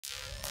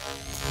All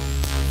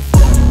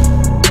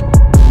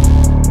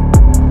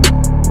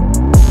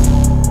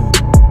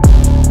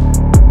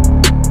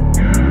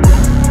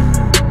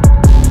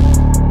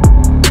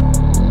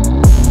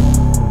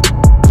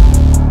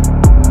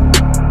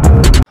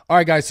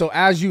right, guys, so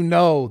as you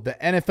know, the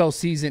NFL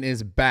season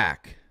is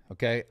back,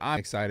 okay? I'm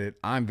excited.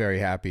 I'm very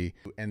happy.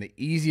 And the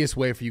easiest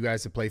way for you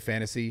guys to play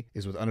fantasy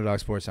is with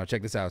Underdog Sports. Now,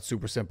 check this out. It's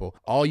super simple.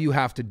 All you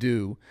have to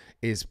do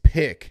is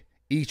pick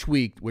each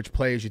week which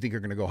players you think are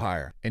going to go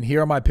higher. And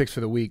here are my picks for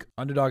the week.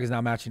 Underdog is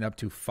now matching up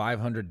to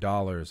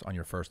 $500 on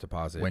your first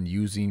deposit when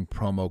using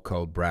promo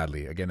code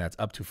Bradley. Again, that's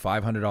up to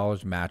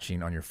 $500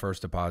 matching on your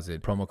first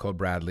deposit. Promo code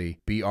Bradley,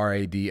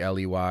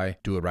 BRADLEY.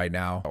 Do it right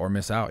now or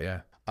miss out,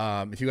 yeah.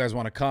 If you guys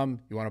want to come,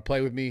 you want to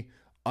play with me,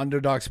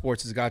 Underdog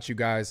Sports has got you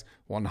guys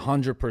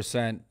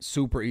 100%,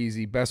 super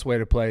easy, best way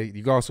to play.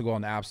 You can also go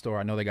on the App Store.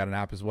 I know they got an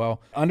app as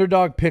well.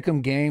 Underdog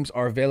Pick'em games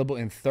are available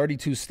in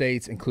 32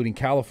 states, including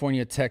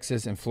California,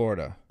 Texas, and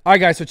Florida. All right,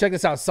 guys, so check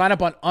this out. Sign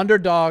up on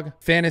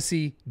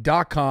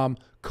UnderdogFantasy.com,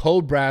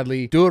 code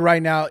Bradley. Do it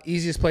right now.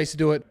 Easiest place to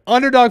do it.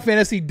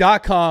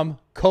 UnderdogFantasy.com,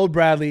 code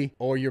Bradley,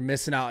 or you're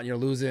missing out and you're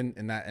losing,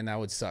 and that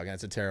would suck.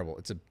 And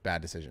it's a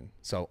bad decision.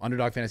 So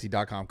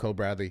UnderdogFantasy.com, code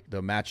Bradley.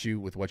 They'll match you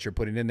with what you're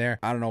putting in there.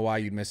 I don't know why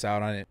you'd miss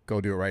out on it.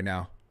 Go do it right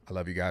now. I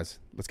love you guys.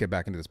 Let's get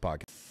back into this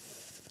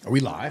podcast. Are we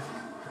live?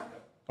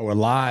 Oh, we're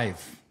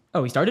live.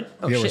 Oh, we started?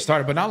 Oh, yeah, shit. we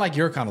started, but not like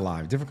your kind of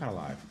live. Different kind of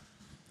live.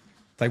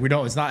 Like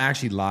it's not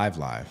actually live.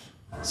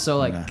 So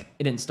like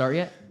it didn't start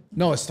yet?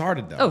 No, it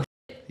started though. Oh,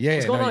 yeah.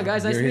 What's going on,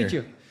 guys? Nice to meet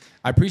you.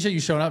 I appreciate you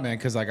showing up, man,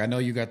 because like I know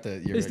you got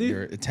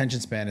your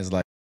attention span is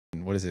like,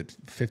 what is it,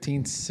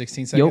 15,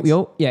 16 seconds?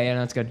 Yo. Yeah,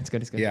 no, it's good. It's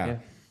good. Yeah.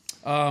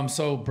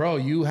 So, bro,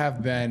 you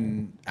have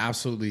been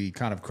absolutely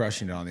kind of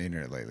crushing it on the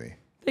internet lately.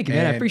 Thank you,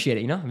 man. I appreciate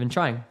it. I've been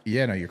trying.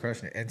 Yeah, no, you're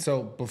crushing it. And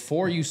so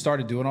before you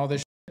started doing all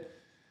this shit,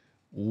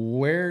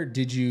 where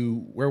did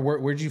you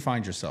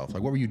find yourself?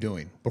 Like, what were you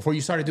doing? Before you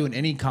started doing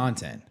any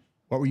content,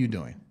 what were you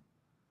doing?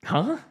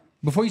 Huh?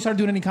 Before you started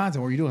doing any content,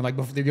 what were you doing? Like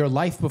your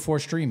life before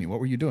streaming, what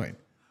were you doing?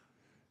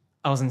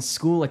 I was in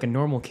school like a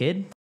normal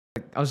kid.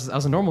 I was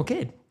a normal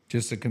kid.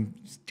 Just a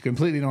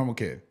completely normal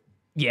kid.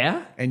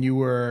 Yeah. And you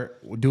were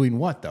doing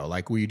what though?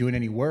 Like, were you doing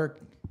any work?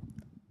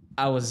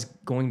 I was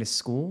going to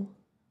school.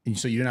 And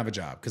so you didn't have a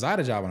job? Because I had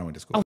a job when I went to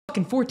school. I was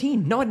fucking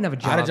 14. No, I didn't have a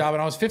job. I had a job when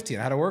I was 15.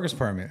 I had a worker's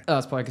permit. Oh,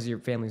 that's probably because your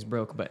family's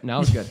broke, but no, I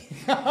was good.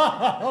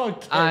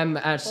 Okay. I'm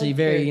actually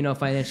very,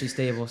 financially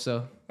stable,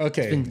 so.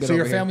 Okay. So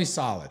your family's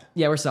solid.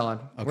 Yeah, we're solid.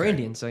 Okay. We're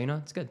Indian, so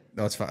it's good.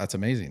 No, that's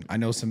amazing. I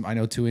know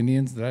two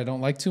Indians that I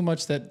don't like too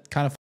much that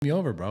kind of f me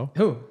over, bro.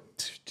 Who?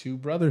 Two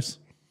brothers.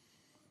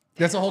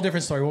 That's a whole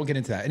different story. We won't get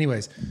into that.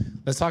 Anyways,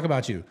 let's talk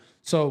about you.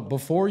 So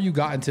before you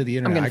got into the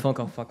internet, I'm getting a phone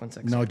call. Fuck 1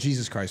 second. No,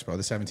 Jesus Christ, bro.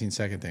 The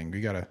 17-second thing.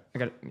 You gotta.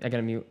 I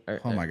gotta mute.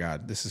 Oh my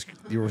God,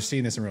 you were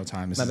seeing this in real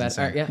time. This my is bad.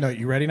 insane. All right, yeah. No,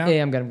 you ready now?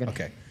 Yeah, I'm good.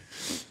 Okay.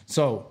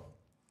 So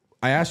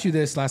I asked you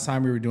this last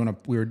time we were doing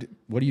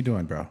what are you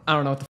doing, bro? I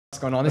don't know what the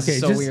fuck's going on. This is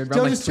so weird,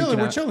 bro. Just chilling.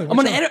 We're chilling.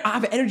 I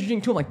have an energy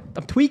drink too.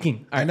 I'm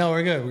tweaking. I know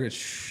we're good.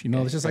 Shh,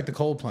 it's just like the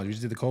cold plunge. We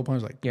just did the cold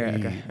plunge. Like, yeah,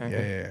 okay.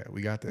 Yeah.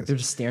 We got this. They're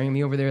just staring at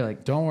me over there.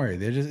 Like, don't worry.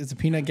 It's a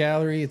peanut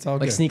gallery. It's all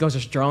like good. Sneako's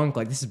just drunk.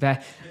 Like, this is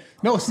bad.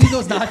 No,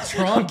 Sneako's not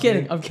drunk.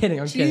 I'm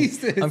kidding.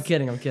 Jesus. I'm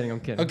kidding.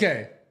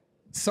 Okay,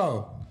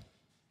 so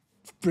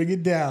bring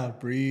it down.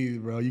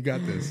 Breathe, bro. You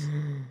got this.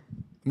 I'm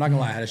not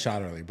gonna lie. I had a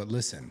shot early, but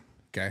listen.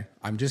 Okay,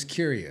 I'm just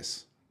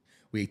curious.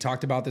 We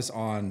talked about this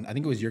on, I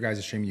think it was your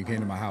guys' stream. You came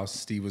to my house.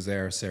 Steve was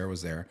there. Sarah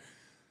was there.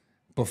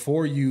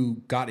 Before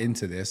you got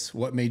into this,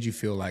 what made you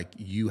feel like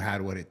you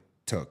had what it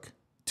took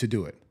to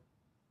do it?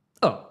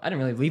 Oh, I didn't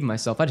really believe in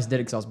myself. I just did it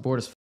because I was bored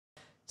as f.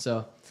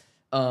 So,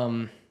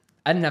 I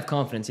didn't have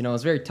confidence. It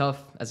was very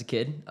tough as a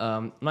kid.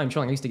 I'm not even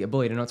trolling. I used to get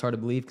bullied. I know it's hard to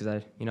believe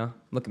because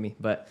look at me.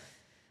 But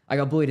I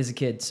got bullied as a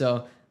kid.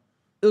 So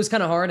it was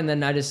kind of hard. And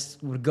then I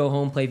just would go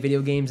home, play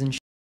video games and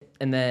shit.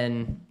 And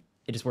then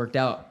it just worked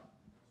out.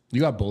 You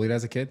got bullied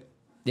as a kid?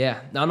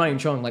 Yeah. No, I'm not even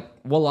trolling. Like,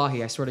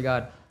 wallahi, I swear to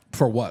God.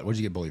 For what? What did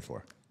you get bullied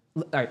for?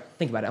 All right,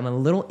 think about it. I'm a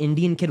little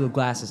Indian kid with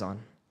glasses on.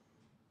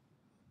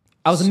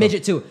 I was a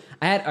midget too.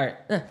 I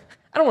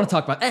don't want to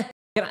talk about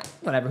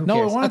whatever. Who cares?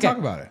 No, I want to talk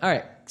about it. All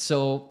right.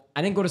 So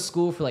I didn't go to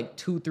school for like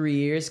 2-3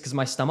 years because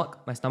my stomach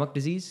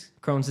disease,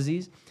 Crohn's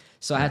disease.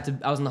 So I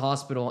was in the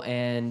hospital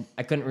and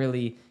I couldn't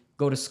really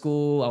go to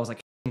school. I was like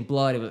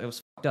blood. It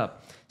was fucked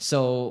up.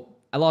 So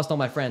I lost all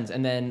my friends.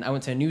 And then I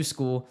went to a new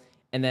school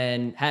and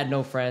then had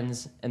no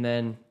friends. And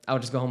then I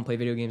would just go home and play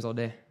video games all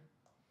day.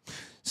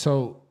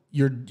 So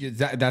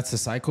that's the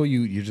cycle.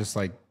 You're just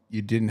like,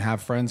 you didn't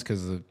have friends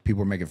because people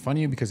were making fun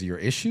of you because of your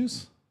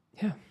issues?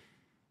 Yeah.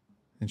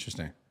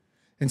 Interesting.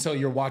 And so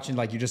you're watching,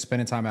 like, you're just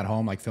spending time at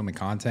home, like filming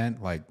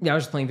content? Like, yeah, I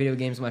was just playing video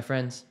games with my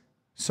friends.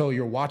 So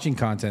you're watching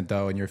content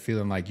though, and you're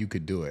feeling like you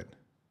could do it.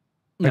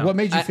 Like, no, what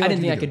made you feel I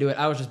didn't think I could do it.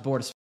 I was just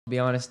bored as f, to be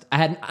honest.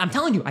 I'm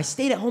telling you, I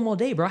stayed at home all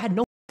day, bro. I had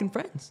no fucking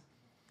friends.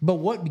 But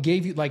what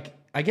gave you, like,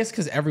 I guess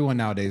because everyone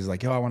nowadays is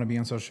like, yo, I want to be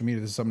on social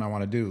media. This is something I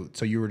want to do.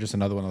 So you were just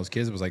another one of those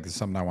kids that was like, this is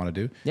something I want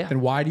to do. Yeah.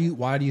 Then why do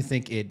you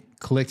think it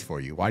clicked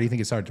for you? Why do you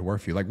think it started to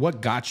work for you? Like,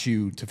 what got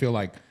you to feel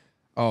like,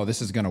 oh,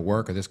 this is going to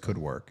work or this could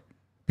work?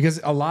 Because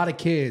a lot of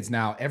kids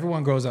now,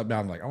 everyone grows up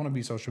now like, I want to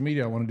be social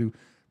media. I want to do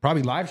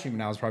probably live streaming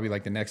now is probably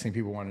like the next thing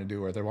people want to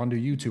do, or they want to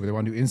do YouTube or they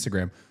want to do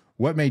Instagram.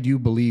 What made you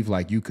believe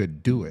like you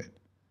could do it?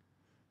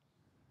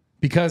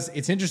 Because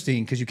it's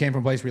interesting because you came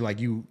from a place where like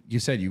you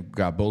said you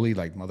got bullied,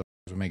 like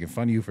motherfuckers were making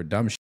fun of you for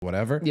dumb shit,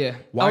 whatever. Yeah.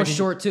 I was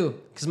short too.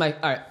 Because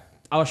I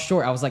was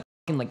short. I was like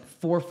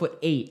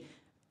 4'8",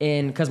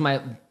 and because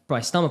my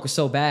stomach was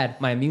so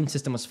bad, my immune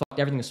system was fucked.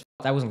 Everything was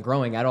fucked. I wasn't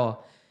growing at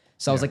all.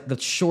 So I was like the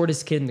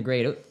shortest kid in the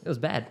grade. It was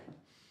bad.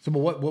 So,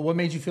 but what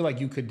made you feel like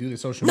you could do the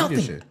social media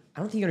shit?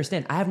 I don't think you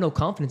understand. I have no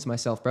confidence in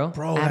myself, bro.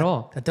 At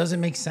all. That doesn't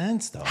make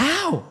sense though.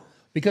 How?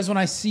 Because when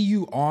I see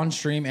you on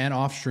stream and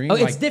off stream,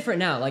 it's different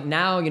now. Like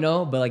now, you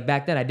know, but like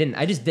back then I didn't.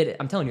 I just did it.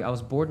 I'm telling you, I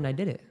was bored and I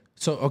did it.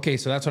 So, okay,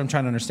 so that's what I'm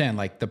trying to understand,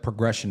 like the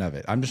progression of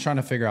it. I'm just trying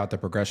to figure out the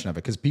progression of it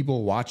because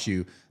people watch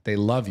you, they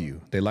love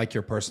you, they like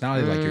your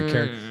personality, they like your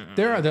character.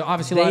 There are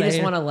obviously a lot of They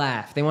just want to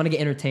laugh. They want to get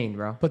entertained,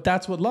 bro. But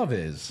that's what love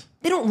is.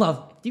 They don't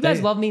love. Do you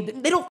guys love me?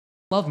 They don't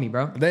love me,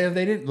 bro. They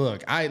didn't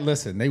look.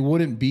 Listen. They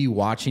wouldn't be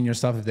watching your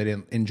stuff if they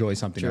didn't enjoy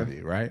something of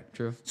you, right?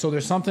 True. So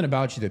there's something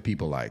about you that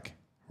people like,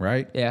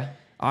 right? Yeah.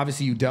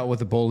 Obviously, you dealt with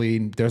the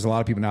bullying. There's a lot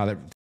of people now that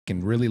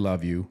can really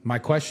love you. My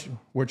question,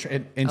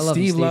 and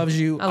Steve loves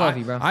you. I love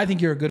you, bro. I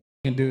think you're a good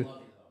dude.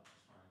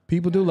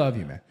 People do love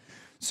you, man.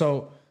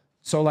 So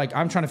like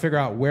I'm trying to figure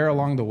out where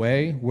along the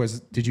way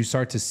did you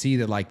start to see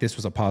that like this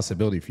was a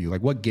possibility for you?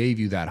 Like what gave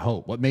you that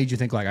hope? What made you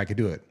think like I could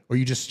do it? Or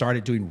you just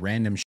started doing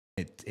random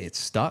shit? It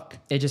stuck?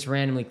 It just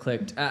randomly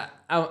clicked.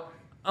 I'm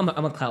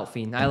a clout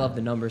fiend. I love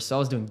the numbers, so I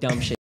was doing dumb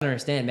shit. I don't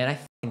understand, man. I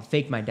fucking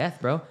faked my death,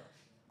 bro.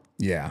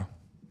 Yeah.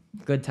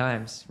 Good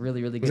times.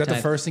 Really, really good times. Was that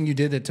times. the first thing you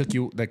did that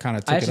kind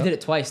of took it up? I actually did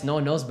it twice. No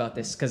one knows about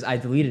this because I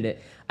deleted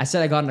it. I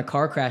said I got in a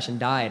car crash and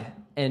died.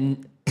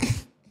 And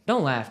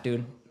don't laugh,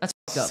 dude. That's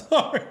fucked up.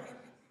 Sorry.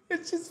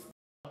 It's just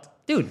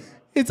dude.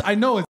 I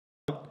know it's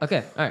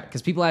okay, all right.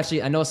 Because people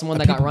actually, I know someone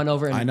that got run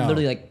over and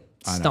literally like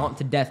stomped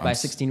to death by a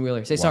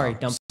 16-wheeler. Say sorry,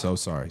 dumb. So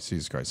sorry.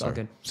 Jesus Christ. Sorry.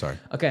 Good. Sorry.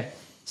 Okay.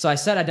 So I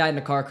said I died in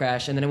a car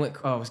crash, and then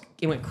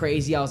it went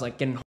crazy. I was like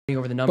getting horny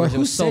over the numbers. But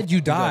who said you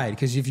died?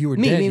 Because if you were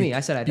dead, me. I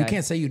said I died. You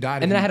can't say you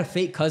died. And then I had a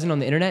fake cousin on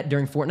the internet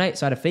during Fortnite.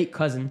 So I had a fake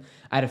cousin.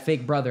 I had a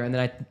fake brother, and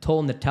then I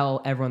told him to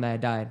tell everyone that I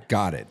died.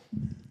 Got it.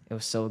 It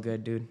was so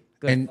good, dude.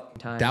 Good and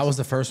times. That was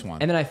the first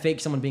one. And then I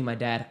faked someone being my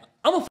dad.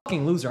 I'm a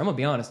fucking loser. I'm gonna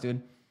be honest,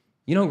 dude.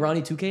 You know who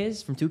Ronnie 2K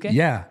is from 2K?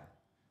 Yeah.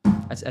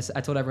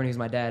 I told everyone he was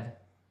my dad.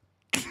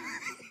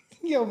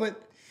 Yo, but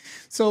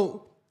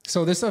so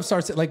this stuff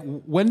starts like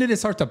when did it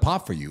start to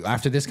pop for you?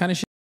 After this kind of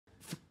shit?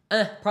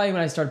 Probably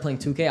when I started playing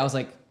 2K. I was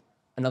like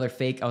another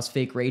fake. I was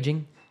fake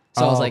raging.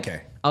 So I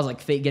was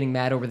like fake getting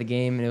mad over the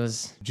game, and it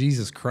was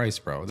Jesus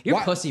Christ, bro. You're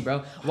a pussy,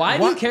 bro. Why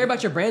do you care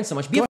about your brand so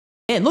much? Be a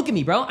man. Look at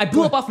me, bro. I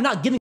blew up off of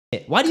not giving a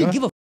shit. Why do you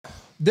give a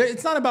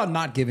It's not about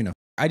not giving a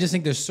I just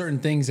think there's certain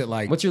things that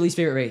like. What's your least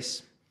favorite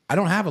race? I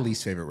don't have a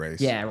least favorite race.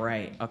 Yeah,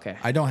 right. Okay.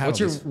 I don't have. What's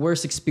your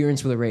worst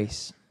experience with a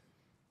race?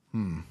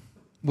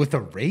 With a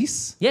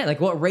race? Yeah, like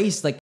what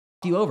race like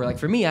you over? Like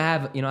for me, I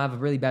have a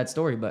really bad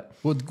story, but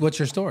what's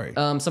your story?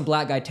 Some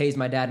black guy tased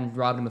my dad and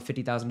robbed him of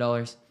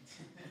 $50,000.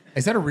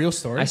 Is that a real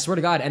story? I swear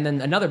to God. And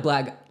then another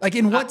black like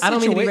in what? I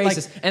don't mean to be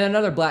racist. And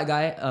another black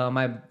guy,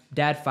 my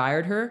dad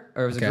fired her,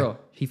 or it was a girl.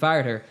 He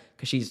fired her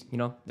because she's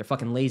they're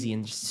fucking lazy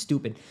and just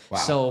stupid. Wow.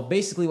 So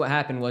basically, what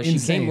happened was she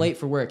came late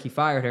for work. He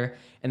fired her,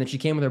 and then she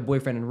came with her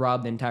boyfriend and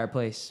robbed the entire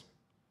place.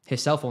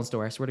 His cell phone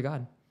store. I swear to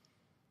God.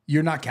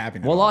 You're not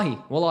capping.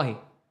 Wallahi.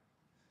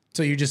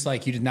 So you just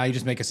like you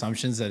just make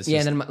assumptions that it's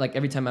and then like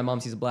every time my mom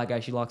sees a black guy,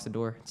 she locks the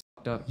door. It's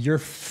fucked up.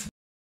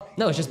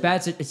 No, it's just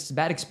bad. It's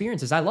bad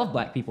experiences. I love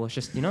black people. It's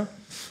just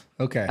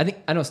Okay.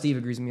 I know Steve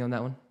agrees with me on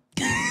that one.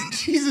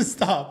 Jesus,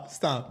 stop.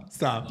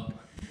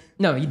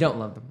 No, you don't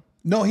love them.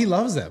 No, he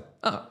loves them.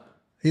 Oh,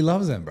 he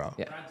loves them, bro.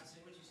 Yeah.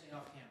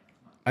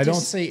 I don't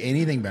say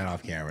anything bad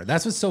off camera.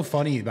 That's what's so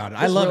funny about it.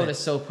 I love it. It's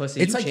so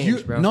pussy. It's you like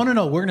changed, bro.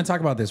 No. We're gonna talk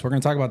about this. We're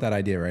gonna talk about that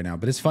idea right now.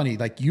 But it's funny.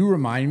 Like you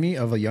remind me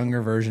of a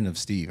younger version of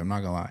Steve. I'm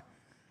not gonna lie.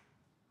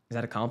 Is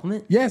that a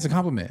compliment? Yeah, it's a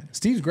compliment.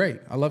 Steve's great.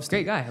 I love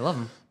Steve. Great guy. I love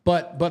him.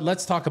 But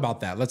let's talk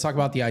about that. Let's talk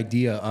about the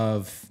idea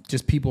of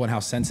just people and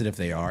how sensitive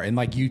they are. And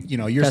like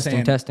you're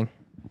saying testing.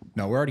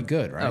 No, we're already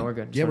good, right? Oh, we're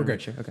good. Yeah, we're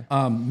good. Sure.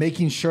 Okay.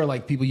 Making sure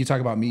like people, you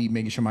talk about me,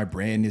 making sure my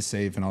brand is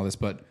safe and all this,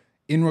 but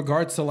in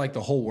regards to like the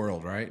whole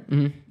world, right?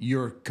 Mm-hmm.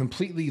 You're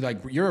completely like,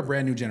 you're a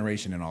brand new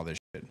generation in all this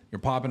shit. You're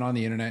popping on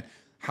the internet.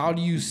 How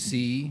do you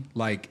see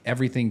like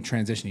everything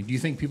transitioning? Do you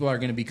think people are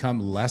going to become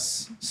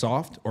less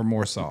soft or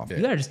more soft?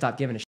 You gotta just stop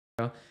giving a shit,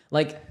 bro.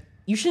 Like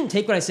you shouldn't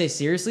take what I say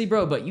seriously,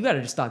 bro, but you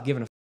gotta just stop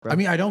giving a fuck, bro. I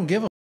mean, I don't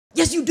give a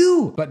Yes, you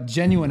do. But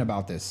genuine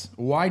about this.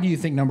 Why do you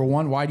think, number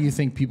one, why do you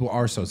think people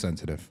are so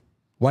sensitive?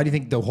 Why do you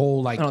think the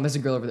whole like... Oh, there's a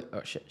girl over there.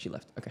 Oh, shit. She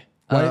left. Okay.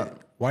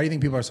 Why do you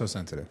think people are so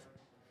sensitive?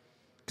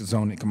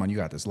 Zone it. Come on, you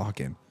got this. Lock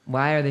in.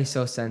 Why are they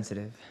so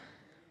sensitive?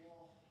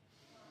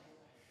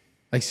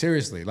 Like,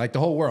 seriously. Like, the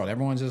whole world.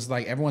 Everyone's just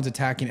like... Everyone's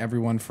attacking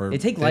everyone for They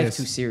take life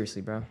too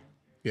seriously, bro.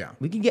 Yeah.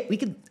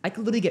 I could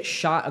literally get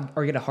shot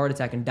or get a heart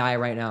attack and die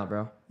right now,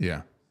 bro.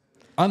 Yeah.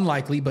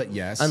 Unlikely, but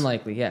yes.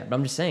 Unlikely, yeah. But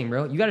I'm just saying,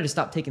 bro, you got to just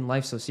stop taking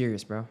life so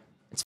serious, bro.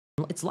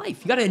 It's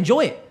life. You got to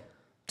enjoy it.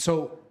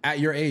 So at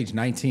your age,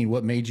 19,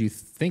 what made you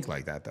think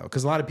like that, though?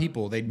 Because a lot of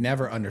people, they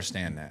never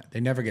understand that. They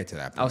never get to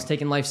that point. I was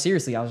taking life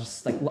seriously. I was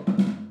just like,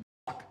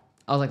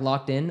 I was like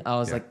locked in. I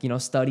was like, you know,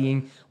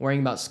 studying,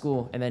 worrying about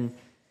school. And then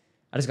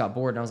I just got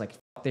bored and I was like,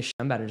 fuck this shit.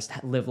 I'm about to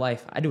just live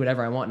life. I do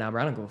whatever I want now,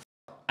 bro. I don't go.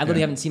 I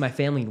literally haven't seen my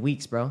family in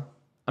weeks, bro.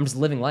 I'm just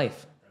living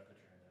life.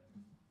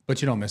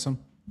 But you don't miss them?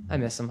 I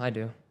miss them. I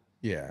do.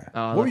 Yeah.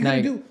 What were you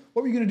going to do?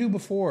 What were you going to do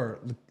before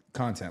the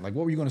content? Like,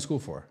 what were you going to school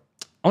for?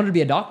 I wanted to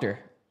be a doctor.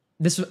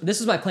 This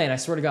was my plan. I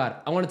swear to God.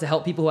 I wanted to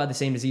help people who had the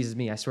same disease as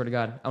me. I swear to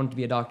God. I wanted to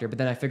be a doctor. But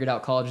then I figured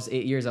out college is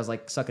 8 years. I was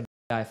like, suck a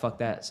guy. Fuck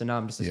that. So now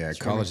I'm just a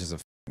college is a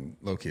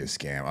low-key a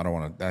scam. I don't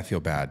want to. I feel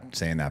bad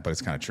saying that, but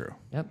it's kind of true.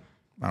 Yep.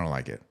 I don't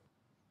like it.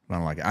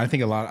 I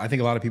think a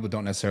lot of people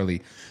don't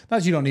necessarily. Not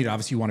that you don't need it.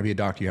 Obviously, you want to be a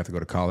doctor, you have to go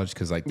to college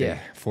because like they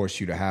force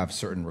you to have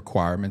certain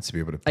requirements to be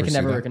able to. I can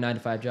never work a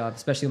 9-to-5 job,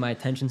 especially with my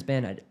attention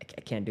span. I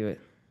can't do it.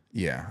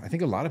 Yeah, I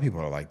think a lot of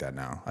people are like that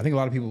now. I think a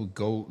lot of people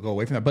go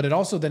away from that, but it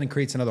also then it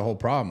creates another whole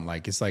problem.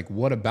 Like it's like,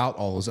 what about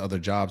all those other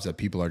jobs that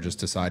people are just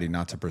deciding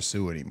not to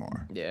pursue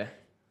anymore? Yeah,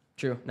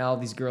 true. Now all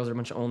these girls are a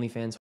bunch of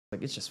OnlyFans.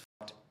 Like it's just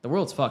fucked. The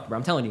world's fucked, bro.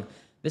 I'm telling you.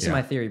 This is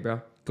my theory,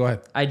 bro. Go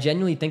ahead. I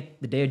genuinely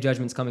think the day of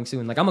judgment's coming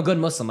soon. Like I'm a good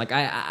Muslim. Like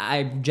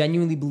I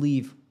genuinely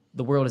believe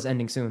the world is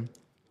ending soon.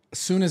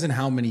 Soon as in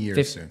how many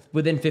years? Soon.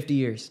 Within 50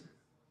 years.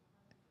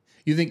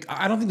 You think?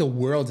 I don't think the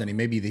world's ending.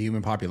 Maybe the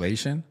human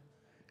population.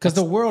 Because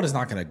the world is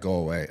not going to go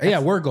away. Yeah,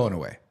 we're going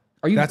away.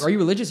 Are you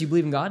religious? You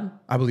believe in God?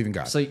 I believe in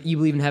God. So you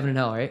believe in heaven and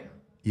hell, right?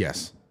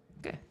 Yes.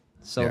 Okay.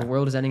 So the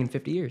world is ending in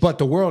 50 years. But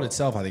the world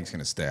itself, I think, is going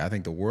to stay. I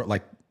think the world,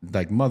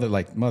 like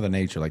Mother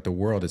Nature, like the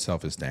world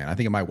itself is staying. I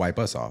think it might wipe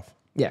us off.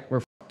 Yeah, we're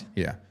fucked.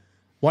 Yeah.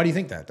 Why do you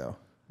think that though?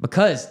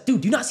 Because,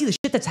 dude, do you not see the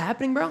shit that's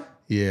happening, bro?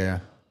 Yeah.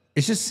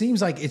 It just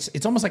seems like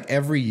it's almost like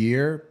every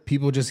year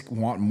people just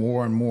want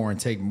more and more and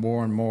take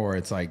more and more.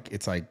 It's like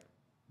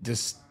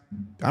just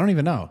I don't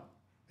even know.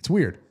 It's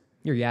weird.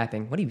 You're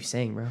yapping. What are you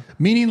saying, bro?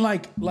 Meaning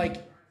like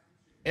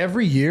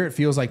every year it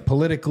feels like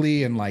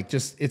politically and like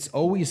just it's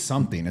always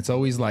something. It's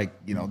always like,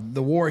 you know,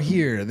 the war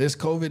here, this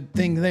COVID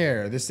thing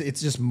there. It's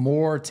just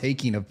more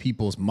taking of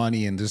people's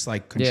money and just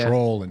like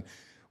control and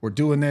we're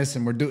doing this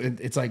and we're doing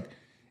it's like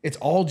it's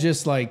all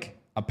just like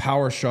a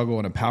power struggle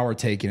and a power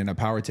taking and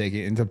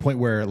to the point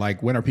where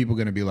like when are people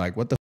going to be like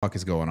what the fuck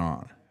is going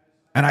on?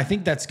 And I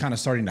think that's kind of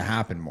starting to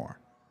happen more,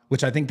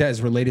 which I think that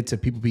is related to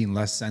people being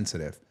less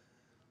sensitive.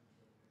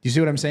 Do you see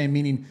what I'm saying?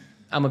 Meaning,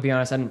 I'm gonna be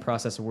honest. I didn't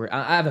process a word.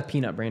 I have a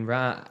peanut brain,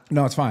 bro.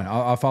 No, it's fine.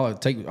 I'll follow.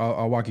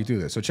 I'll walk you through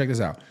this. So check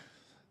this out.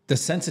 The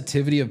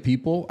sensitivity of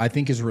people, I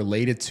think, is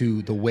related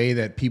to the way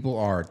that people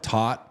are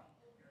taught,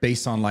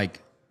 based on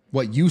like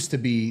what used to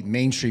be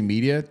mainstream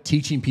media,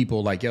 teaching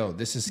people like, "Yo,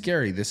 this is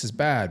scary. This is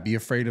bad. Be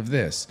afraid of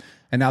this."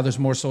 And now there's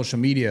more social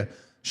media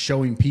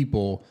showing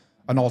people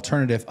an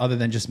alternative other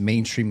than just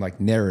mainstream like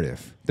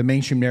narrative. The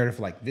mainstream narrative,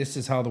 like this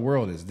is how the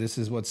world is. This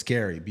is what's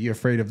scary. Be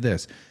afraid of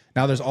this.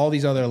 Now there's all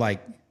these other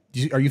like,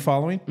 are you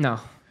following? No.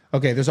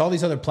 Okay, there's all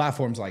these other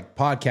platforms like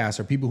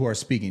podcasts or people who are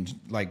speaking,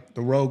 like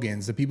the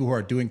Rogans, the people who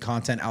are doing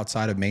content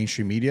outside of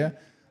mainstream media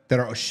that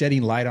are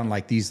shedding light on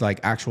like these like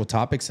actual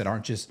topics that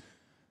aren't just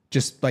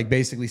like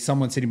basically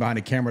someone sitting behind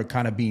a camera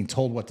kind of being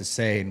told what to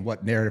say and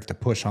what narrative to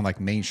push on like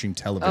mainstream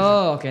television.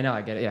 Oh, okay, now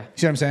I get it, yeah.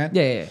 See what I'm saying?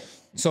 Yeah.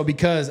 So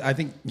because I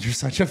think you're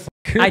such a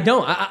fucker. I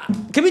don't.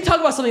 Can we talk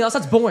about something else?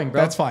 That's boring,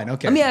 bro. That's fine,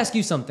 okay. Let me ask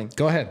you something.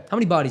 Go ahead. How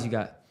many bodies you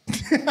got?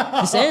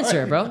 Just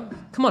answer it, bro.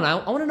 Come on, I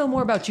want to know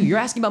more about you. You're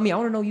asking about me. I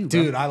want to know you,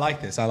 bro. Dude, I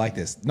like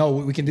this. No,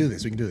 we can do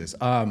this.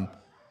 I'm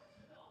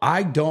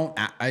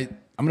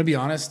gonna be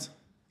honest.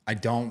 I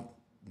don't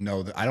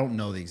know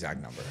the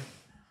exact number.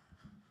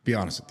 Be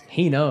honest with you.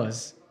 He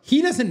knows.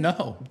 He doesn't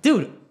know.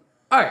 Dude,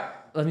 all right.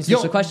 Let me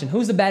switch the question.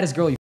 Who's the baddest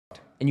girl you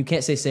fucked? And you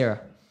can't say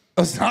Sarah.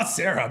 Oh, it's not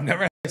Sarah. I've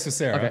never had sex with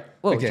Sarah. Okay.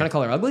 Whoa, trying to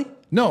call her ugly?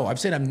 No, I'm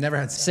saying I've never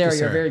had sex Sarah, with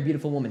Sarah. you're a very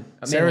beautiful woman.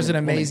 Sarah's an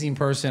amazing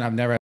person. I've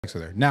never had sex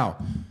with her. Now,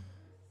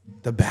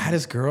 the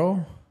baddest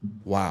girl?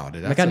 Wow,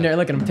 dude. Look at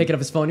him picking up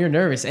his phone. You're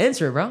nervous.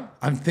 Answer it, bro.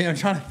 I'm trying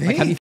to think. Like,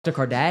 have you fucked a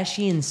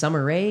Kardashian,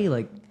 Summer Rae?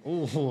 Like,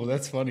 oh,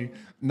 that's funny.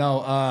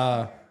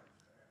 No,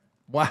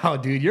 wow,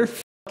 dude, you're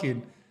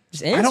fucking.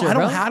 Just answer,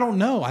 bro. I don't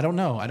know.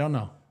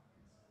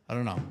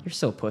 You're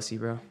so pussy,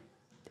 bro.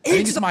 I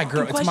think it's my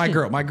girl. It's my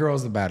girl. My girl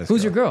is the baddest.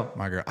 Who's your girl?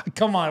 My girl.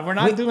 Come on, we're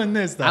not doing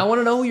this though. I want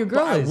to know who your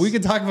girl is. We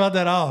can talk about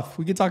that off.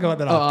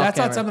 That's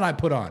not something I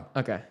put on.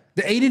 Okay.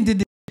 The Adin did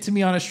this to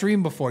me on a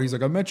stream before. He's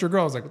like, I met your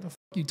girl. I was like, what the fuck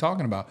are you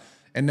talking about?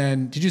 And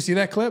then, did you see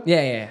that clip?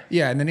 Yeah.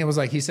 Yeah, and then he was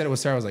like, he said it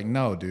was Sarah. I was like,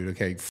 no, dude.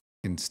 Okay,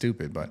 fucking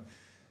stupid. But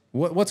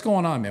what's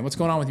going on, man? What's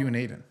going on with you and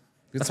Adin?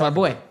 That's my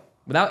boy.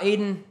 Without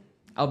Adin,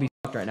 I'll be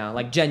fucked right now.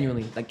 Like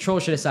genuinely. Like troll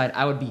shit aside,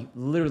 I would be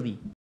literally.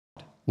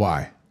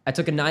 Why? I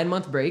took a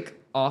 9-month break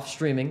off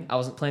streaming. I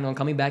wasn't planning on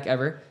coming back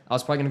ever. I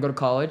was probably gonna go to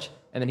college,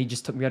 and then he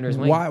just took me under his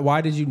wing. Why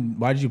did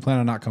you plan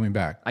on not coming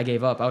back? I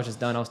gave up. I was just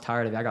done. I was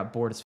tired of it. I got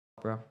bored as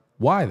fuck, bro.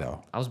 Why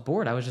though? I was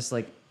bored. I was just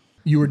like,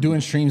 You were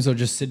doing streams though,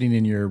 just sitting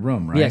in your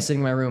room, right? Yeah, sitting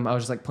in my room. I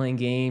was just like playing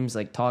games,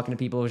 like talking to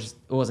people. It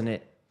wasn't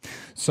it.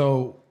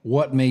 So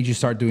what made you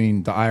start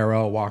doing the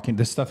IRL walking,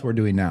 the stuff we're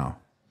doing now?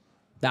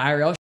 The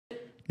IRL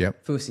shit?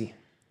 Yep. Fousey.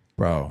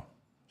 Bro,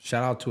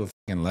 shout out to a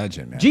fucking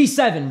legend, man.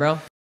 G7, bro.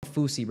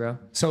 Fousey, bro.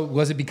 So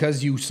was it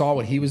because you saw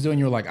what he was doing?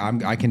 You were like,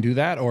 I can do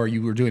that? Or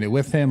you were doing it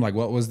with him? Like,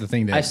 what was the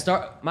thing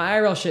that... My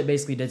IRL shit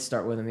basically did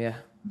start with him, yeah.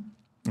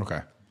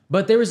 Okay.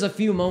 But there was a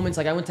few moments,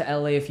 like I went to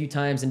LA a few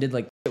times and did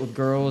like shit with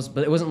girls,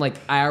 but it wasn't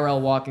like IRL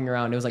walking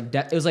around. It was like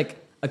it was like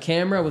a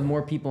camera with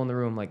more people in the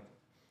room, like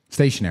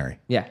stationary.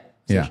 Yeah,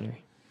 stationary.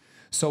 Yeah.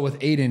 So with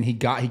Adin, he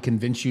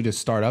convinced you to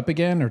start up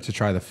again or to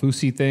try the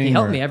Fousey thing? He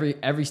helped me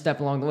every step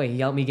along the way. He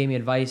helped me, gave me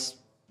advice.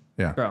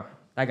 Yeah. Bro,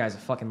 that guy's a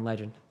fucking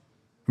legend.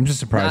 I'm just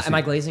surprised. Am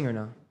I glazing or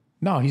no?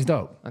 No, he's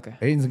dope. Okay.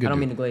 Adin's a good I don't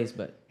dude. mean to glaze,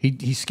 but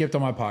he skipped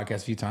on my podcast a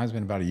few times. It's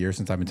been about a year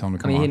since I've been telling him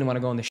to come on. He didn't want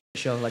to go on the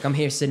show. Like I'm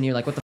here sitting here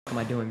like, what the fuck am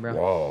I doing, bro?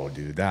 Whoa,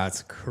 dude,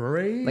 that's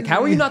crazy. Like,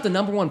 how are you not the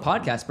 #1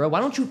 podcast, bro?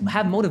 Why don't you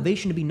have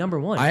motivation to be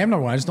 #1? I am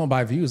 #1. I just don't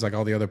buy views like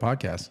all the other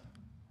podcasts.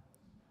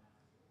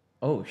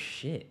 Oh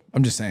shit.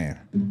 I'm just saying.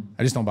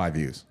 I just don't buy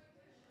views.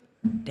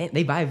 Damn,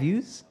 they buy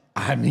views?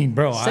 I mean,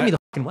 bro, Send me the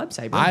fucking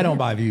website, bro. I don't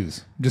buy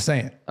views. I'm just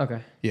saying.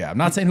 Okay. Yeah, I'm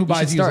not saying who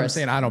buys views. I'm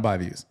saying I don't buy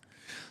views.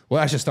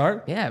 Well, I should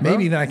start. Yeah, bro.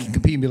 Maybe then I can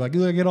compete and be like,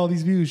 look, get all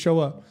these views, show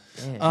up.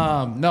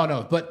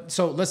 No. But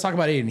so let's talk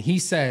about Adin. He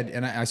said,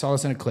 and I saw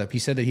this in a clip. He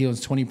said that he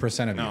owns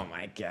 20% of you. Oh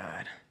my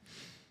god.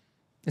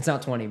 It's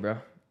not 20, bro.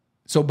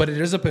 So, but it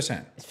is a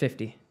percent. It's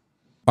 50.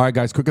 All right,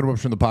 guys, quick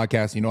interruption from the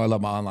podcast. You know I love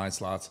my online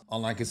slots.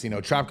 Online casino.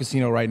 Trap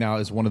Casino right now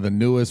is one of the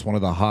newest, one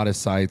of the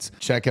hottest sites.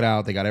 Check it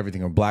out. They got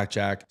everything from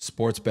blackjack,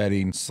 sports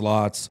betting,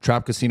 slots,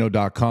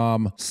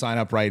 trapcasino.com. Sign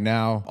up right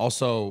now.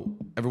 Also,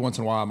 every once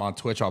in a while I'm on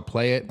Twitch. I'll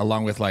play it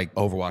along with like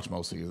Overwatch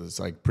mostly.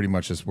 It's like pretty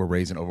much just we're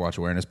raising Overwatch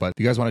awareness. But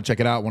if you guys want to check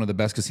it out, one of the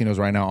best casinos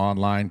right now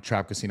online,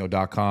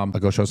 trapcasino.com. I'll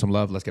go show some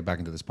love. Let's get back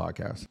into this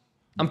podcast.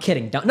 I'm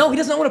kidding. No, he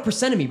doesn't want a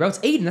percent of me, bro. It's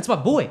Adin. That's my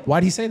boy.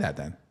 Why'd he say that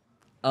then?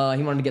 He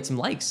wanted to get some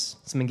likes,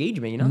 some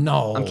engagement, you know?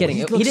 No, I'm kidding.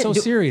 He looks so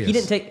serious. He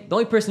didn't take... The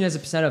only person who has a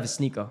percent of is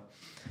Sneeko.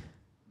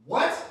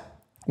 What?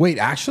 Wait,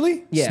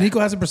 actually? Yeah.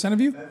 Sneeko has a percent of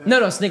you? No,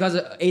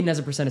 Adin has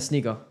a percent of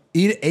Sneeko.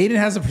 Adin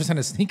has a percent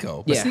of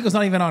Sneeko. But Yeah. Sneeko's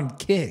not even on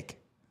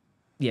Kick.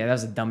 Yeah, that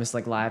was the dumbest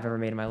like lie I've ever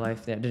made in my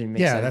life. Yeah, it didn't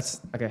make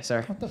sense. Okay,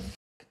 sorry.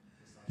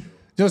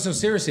 No, so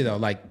seriously though,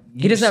 like...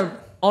 He doesn't have...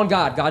 On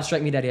God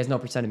strike me dead, he has no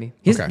percent of me.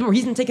 He's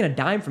not taking a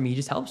dime from me. He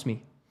just helps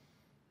me.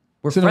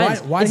 We're So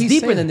friends. why it's did he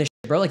deeper say than this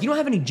shit, bro. Like, you don't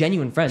have any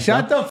genuine friends,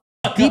 Shut bro.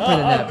 the Deeper than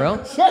that, bro.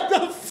 Shut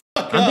the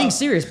fuck I'm being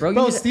serious, bro.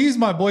 Bro, Steve's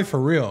my boy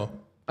for real.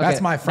 That's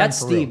my friend That's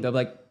for Steve, real. though.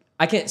 Like,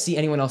 I can't see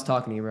anyone else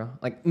talking to you, bro.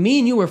 Like, me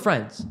and you were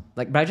friends.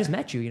 Like, but I just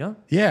met you, you know?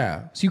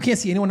 Yeah. So you can't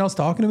see anyone else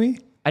talking to me?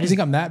 You think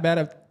I'm that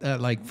bad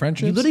at like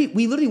friendships?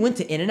 We literally went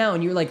to In-N-Out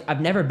and you were like,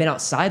 I've never been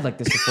outside like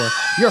this before.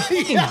 You're a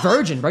fucking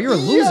virgin, bro. You're a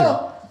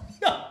loser.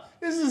 Yo,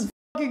 this is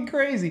fucking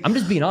crazy. I'm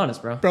just being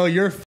honest, bro. Bro,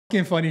 you're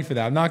fucking funny for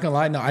that. I'm not gonna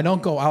lie. No, I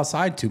don't go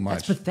outside too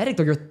much. That's pathetic,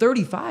 though. You're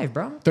 35,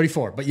 bro.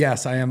 34. But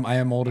yes, I am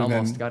older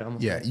Almost, than... got it,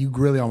 almost. Yeah, you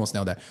really almost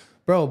nailed that.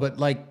 Bro, but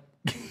like...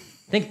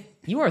 Think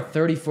you are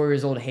 34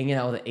 years old hanging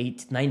out with an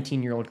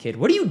 19-year-old kid.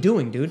 What are you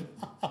doing, dude?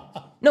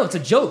 No, it's a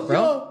joke,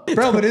 bro.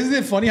 Bro, but isn't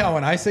it funny how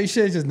when I say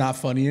shit, it's just not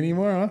funny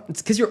anymore, huh?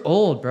 It's because you're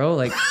old, bro.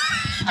 Like,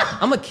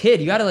 I'm a kid.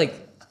 You gotta like,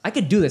 I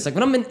could do this. Like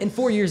when I'm in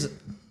 4 years,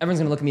 everyone's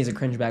gonna look at me as a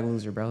cringe bag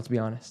loser, bro. Let's be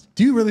honest.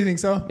 Do you really think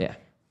so? Yeah.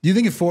 Do you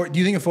think in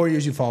 4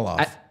 years you fall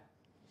off?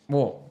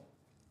 Whoa.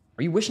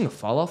 Are you wishing to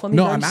fall off on me?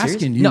 No, bro? I'm serious?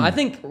 asking you. No, I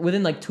think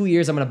within like 2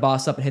 years, I'm gonna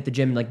boss up and hit the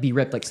gym and like be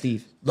ripped like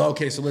Steve.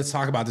 Okay, so let's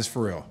talk about this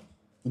for real.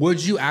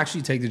 Would you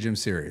actually take the gym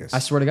serious? I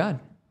swear to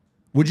God.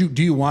 Would you?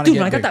 Do you want to Dude,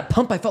 get when I got big? that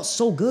pump, I felt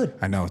so good.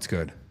 I know, it's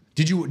good.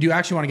 Do you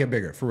actually want to get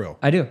bigger, for real?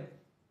 I do.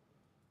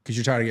 Because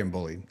you're tired of getting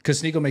bullied.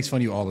 Because Sneeko makes fun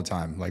of you all the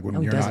time, like when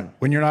No, he you're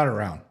not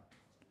around.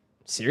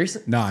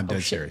 Seriously? No, I'm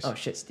dead shit. serious. Oh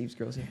shit, Steve's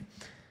girl's here.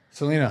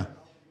 Selena,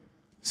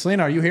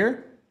 are you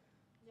here?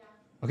 Yeah.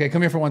 Okay,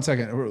 come here for 1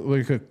 second.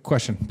 Really quick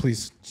question,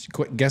 please.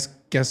 Guess.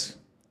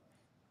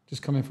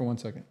 Just come in for 1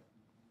 second.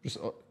 Just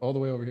all the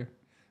way over here.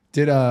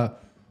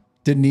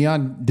 Did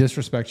Neon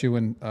disrespect you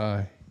when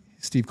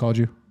Steve called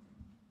you?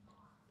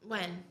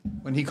 When?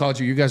 When he called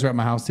you, you guys were at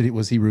my house.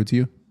 Was he rude to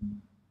you?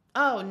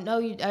 Oh, no,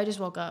 I just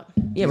woke up.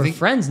 Yeah, we're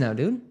friends now,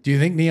 dude. Do you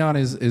think Neon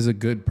is a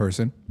good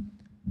person?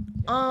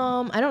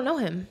 I don't know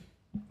him.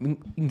 You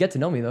can get to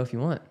know me though if you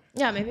want.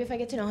 Yeah, maybe if I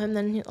get to know him,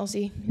 then I'll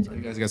see. You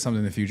guys got something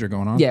in the future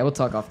going on? Yeah, we'll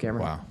talk off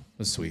camera. Wow,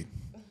 that's sweet.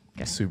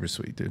 Okay. Super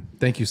sweet, dude.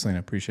 Thank you, Selena.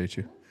 Appreciate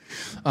you.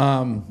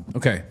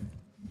 Okay.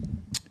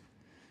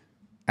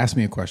 Ask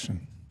me a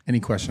question. Any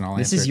question, I'll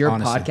answer. This is your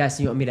honestly. podcast. And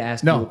you want me to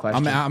ask you a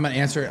question? I'm gonna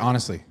answer it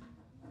honestly.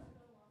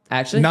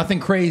 Actually, Nothing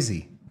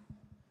crazy.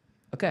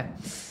 Okay.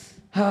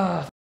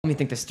 Let me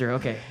think this through.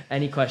 Okay.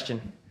 Any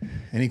question?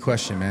 Any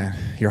question, man.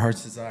 Your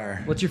heart's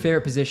desire. What's your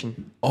favorite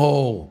position?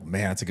 Oh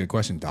man, that's a good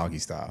question. Doggy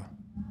style.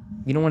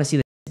 You don't want to see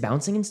the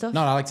bouncing and stuff?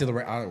 No, I like to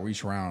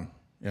reach around.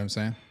 You know what I'm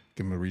saying?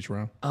 Give him a reach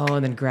around. Oh,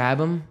 and then grab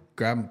them?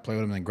 Grab him, play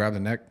with him, and then grab the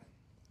neck.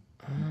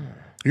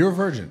 You're a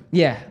virgin.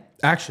 Yeah.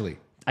 Actually.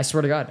 I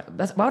swear to God.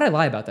 Why would I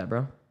lie about that,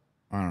 bro?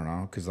 I don't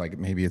know, because like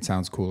maybe it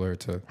sounds cooler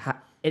to.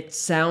 It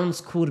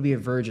sounds cool to be a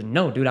virgin.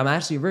 No, dude, I'm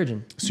actually a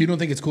virgin. So you don't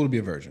think it's cool to be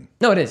a virgin?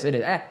 No, it is. It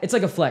is. It's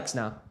like a flex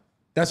now.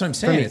 That's what I'm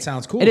saying. It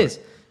sounds cool. It is.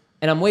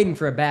 And I'm waiting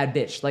for a bad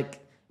bitch. Like,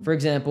 for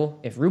example,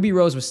 if Ruby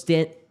Rose was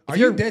Are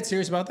you dead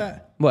serious about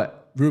that?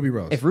 What? Ruby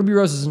Rose. If Ruby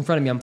Rose is in front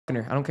of me, I'm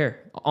fucking her. I don't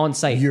care. On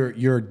site.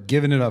 You're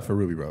giving it up for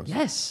Ruby Rose.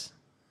 Yes.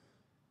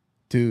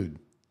 Dude,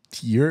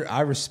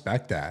 I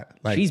respect that.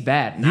 Like, she's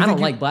bad. And I don't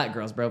like black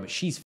girls, bro, but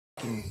she's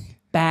fucking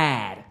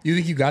bad. You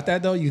think you got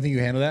that though? You think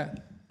you handle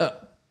that?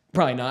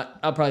 Probably not.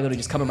 I'll probably literally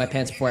just come in my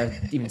pants before I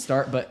even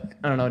start. But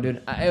I don't know,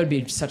 dude. It would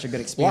be such a good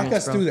experience. Walk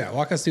us through that.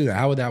 Walk us through that.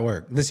 How would that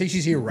work? Let's say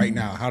she's here right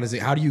now. How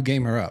do you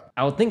game her up?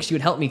 I would think she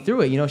would help me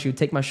through it. You know, she would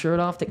take my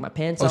shirt off, take my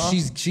pants off.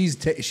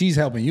 She's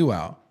helping you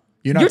out.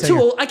 You're too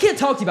old. I can't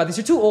talk to you about this.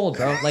 You're too old,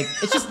 bro. Like,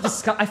 it's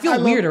just I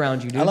feel weird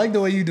around you, dude. I like the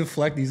way you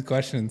deflect these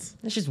questions.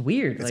 It's just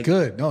weird. It's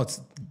good. No,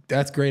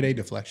 that's grade A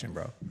deflection,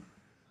 bro.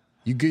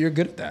 You're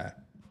good at that.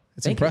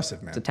 It's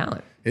impressive, man. It's a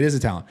talent. It is a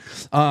talent.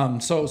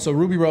 So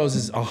Ruby Rose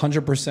is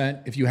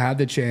 100%. If you had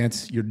the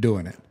chance, you're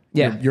doing it.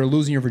 Yeah. You're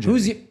losing your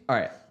virginity. All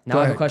right. Now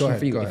I have a question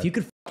for you. If you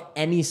could fuck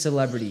any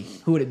celebrity,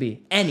 who would it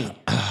be? Any.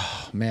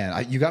 Oh,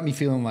 man, you got me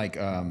feeling like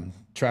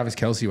Travis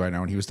Kelce right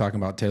now when he was talking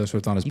about Taylor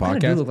Swift on his You podcast.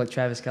 kind of do look like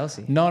Travis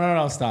Kelce.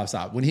 No.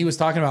 Stop. When he was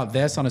talking about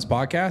this on his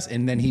podcast,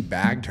 and then he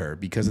bagged her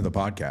because of the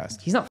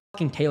podcast. He's not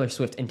fucking Taylor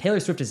Swift, and Taylor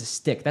Swift is a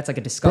stick. That's like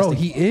a disgusting.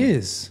 Bro, he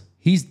is.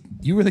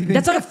 You really think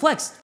that's not a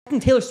flex. Fucking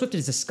Taylor Swift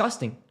is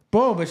disgusting.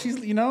 Bro, but she's,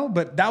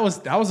 but that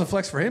was a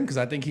flex for him because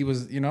I think he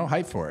was,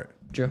 hyped for it.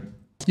 True.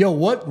 Yo,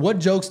 what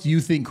jokes do you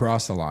think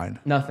cross the line?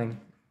 Nothing.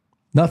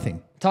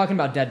 Nothing. Talking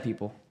about dead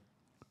people.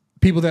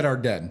 People that are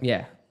dead.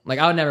 Yeah. Like,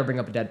 I would never bring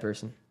up a dead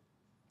person.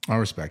 I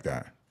respect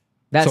that.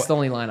 That's the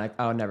only line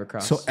I would never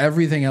cross. So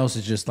everything else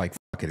is just like,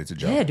 fuck it, it's a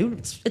joke. Yeah, dude,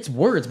 it's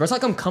words, bro. It's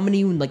like I'm coming to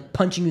you and like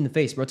punching you in the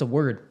face, bro. It's a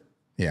word.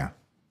 Yeah.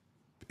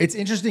 It's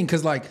interesting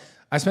because like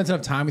I spent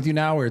enough time with you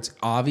now where it's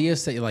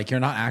obvious that you're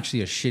not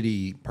actually a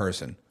shitty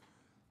person.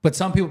 But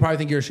some people probably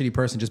think you're a shitty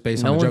person just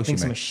based on the jokes you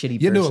make. No one thinks I'm a shitty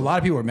person. person. A lot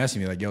of people were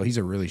messing me like, yo, he's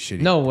a really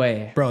shitty. No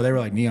way. Bro, they were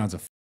like, Neon's a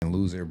fucking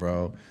loser,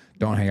 bro.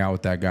 Don't hang out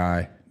with that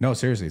guy. No,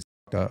 seriously, it's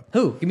fucked up.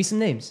 Who? Give me some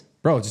names.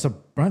 Bro, just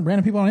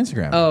random people on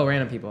Instagram. Oh,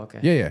 random people. Okay.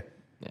 Yeah.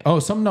 Oh,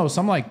 some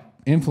like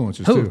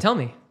influencers Who? too. Tell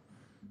me.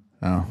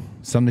 Oh,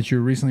 some that you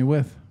were recently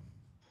with.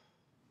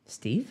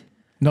 Steve?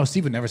 No,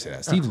 Steve would never say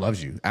that. Steve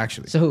loves you,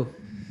 actually. So who?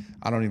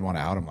 I don't even want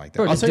to out him like that.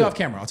 Bro, I'll just tell you do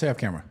off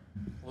camera.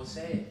 Well,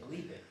 say it.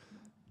 Bleep it.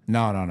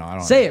 No. I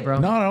don't. Say it, bro.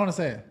 No, I don't want to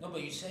say it. No,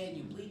 but you say it,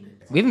 you bleep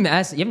it. You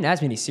haven't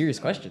asked me any serious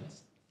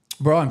questions.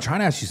 Bro, I'm trying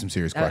to ask you some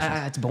serious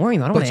questions. It's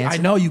boring. I don't want to answer.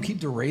 I know you keep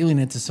derailing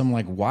into some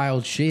like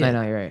wild shit. I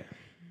know, you're right.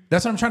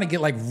 That's what I'm trying to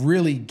get, like,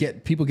 really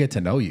get people get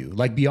to know you,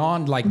 like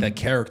beyond like the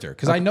character.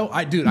 Because I know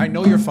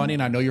you're funny,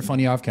 and I know you're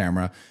funny off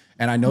camera,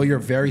 and I know you're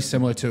very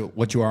similar to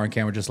what you are on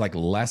camera, just like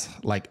less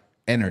like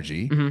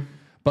energy. Mm-hmm.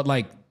 But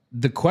like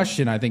the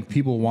question, I think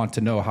people want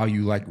to know how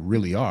you like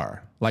really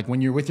are. Like when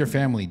you're with your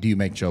family, do you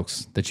make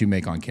jokes that you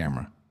make on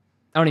camera?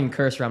 I don't even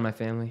curse around my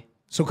family.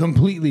 So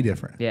completely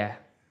different. Yeah.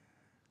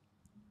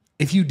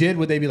 If you did,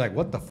 would they be like,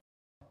 what the f-?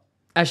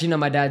 Actually, no,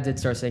 my dad did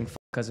start saying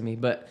because of me,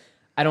 but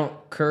I don't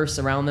curse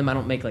around them. I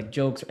don't make like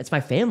jokes. It's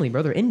my family,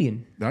 bro. They're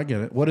Indian. I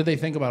get it. What do they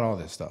think about all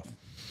this stuff?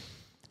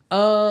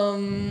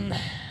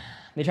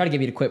 They try to get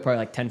me to quit probably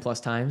like 10 plus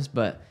times,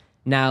 but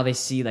now they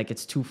see like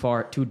it's too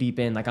deep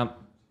in. Like I'm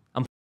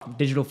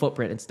digital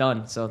footprint. It's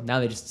done. So now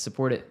they just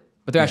support it.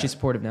 But they're actually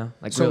supportive now.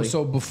 Like really.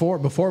 So before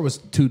it was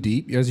too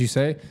deep, as you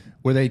say,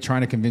 were they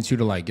trying to convince you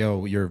to like,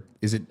 yo,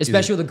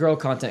 especially with the girl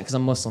content because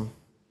I'm Muslim.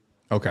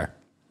 Okay.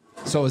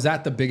 So is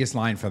that the biggest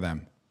line for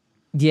them?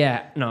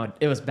 Yeah, no,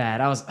 it was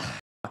bad. I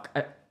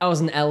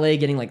was in LA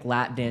getting like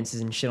lap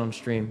dances and shit on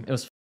stream. It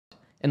was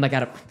and like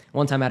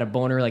one time I had a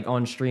boner like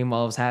on stream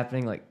while it was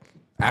happening. Like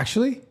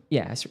actually?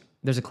 Yeah,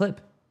 there's a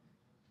clip.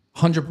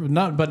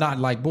 100, but not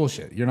like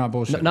bullshit. You're not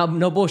bullshit.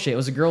 No bullshit. It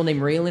was a girl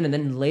named Raylan, and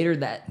then later,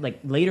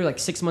 like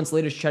 6 months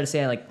later, she tried to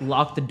say I like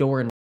locked the door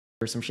and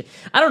or some shit.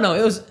 I don't know.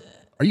 It was.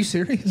 Are you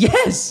serious?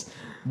 Yes.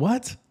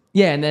 What?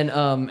 Yeah, and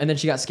then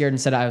she got scared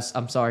and said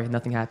I'm sorry,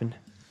 nothing happened.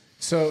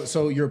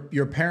 So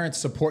your parents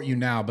support you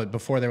now, but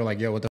before they were like,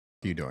 yo, what the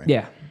f are you doing?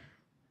 Yeah.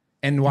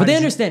 And why? But they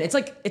understand.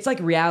 It's like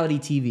reality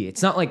TV.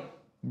 It's not like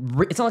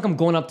I'm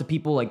going up to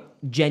people like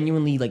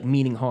genuinely like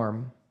meaning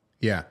harm.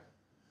 Yeah.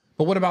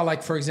 But what about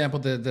like, for example,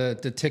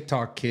 the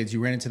TikTok kids?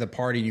 You ran into the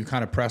party and you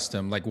kind of pressed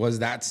them. Like, was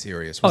that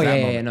serious? Was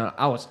yeah. No,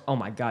 I was. Oh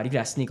my god, you could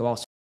ask Sneeko. I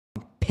was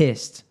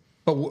pissed.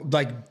 But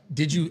like,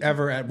 did you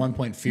ever at one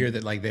point fear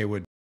that like they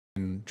would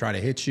try to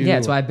hit you? Yeah,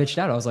 that's why I bitched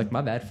out. I was like,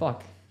 my bad,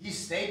 fuck. He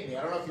staked me.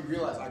 I don't know if you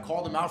realize. I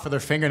called him out for their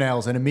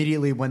fingernails, and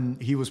immediately when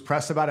he was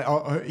pressed about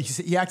it,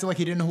 he acted like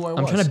he didn't know who I was.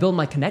 I'm trying to build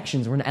my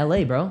connections. We're in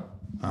LA, bro.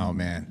 Oh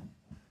man,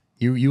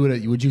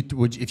 would you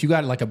if you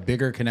got like a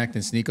bigger connect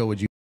than Sneeko,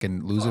 would you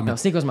fucking lose him? No,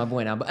 Sneeko's my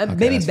boy now, but Okay,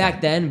 maybe that's back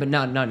fine. then, but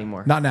not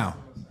anymore. Not now.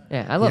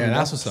 Yeah, I love him.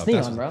 That's bro. what's up.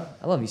 Sneon, bro.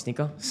 I love you,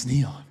 Sneeko.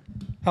 Sneon.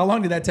 How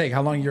long did that take?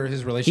 How long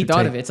his relationship? He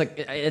thought take? of it. It's like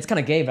it's kind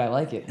of gay, but I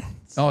like it.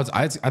 Oh,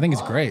 I think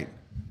it's great.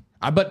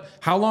 But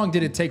how long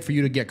did it take for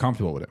you to get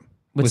comfortable with him?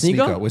 With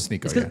Sneeko? With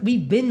Sneeko, It's 'cause yeah.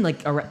 we've been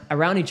like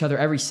around each other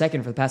every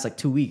second for the past like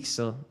 2 weeks.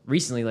 So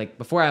recently, like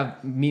before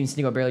me and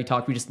Sneeko barely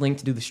talked, we just linked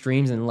to do the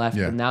streams and left.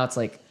 Yeah. But now it's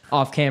like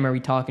off camera, we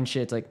talk and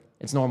shit. It's like,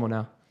 it's normal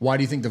now. Why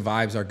do you think the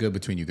vibes are good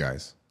between you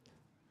guys?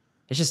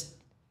 It's just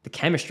the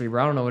chemistry,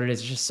 bro. I don't know what it is.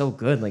 It's just so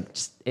good. Like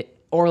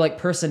or like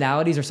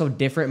personalities are so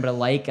different, but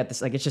alike at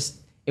this, like it's just,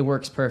 it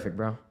works perfect,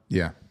 bro.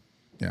 Yeah.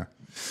 Yeah.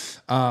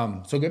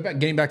 So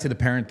getting back to the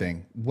parent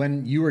thing,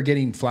 when you were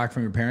getting flack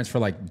from your parents for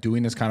like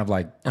doing this kind of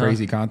like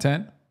crazy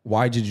content,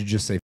 why did you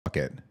just say fuck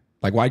it?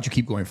 Like, why'd you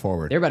keep going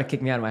forward? They were about to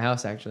kick me out of my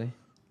house, actually.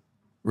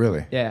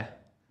 Really? Yeah.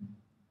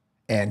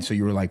 And so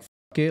you were like, fuck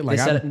it? They Like,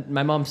 said,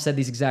 my mom said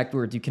these exact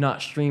words: "You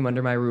cannot stream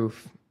under my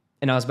roof."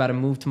 And I was about to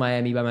move to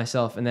Miami by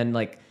myself, and then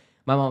like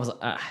my mom was,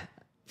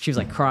 she was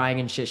like crying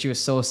and shit. She was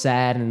so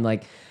sad, and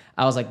like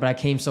I was like, "But I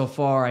came so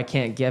far, I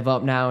can't give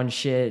up now and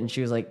shit." And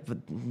she was like,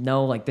 "But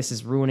no, like this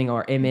is ruining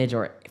our image,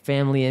 our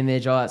family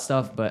image, all that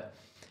stuff." But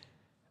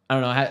I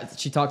don't know.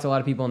 She talked to a lot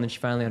of people, and then she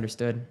finally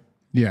understood.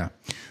 yeah.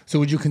 So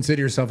would you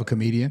consider yourself a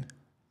comedian?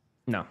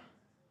 No,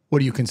 What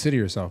do you consider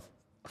yourself?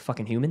 a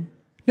fucking human.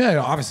 Yeah,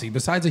 obviously.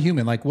 Besides a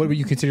human, like, what would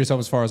you consider yourself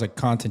as far as like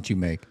content you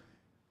make?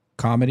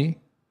 Comedy,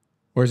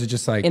 or is it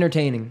just like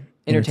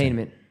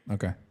Entertainment.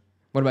 Okay.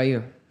 What about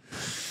you?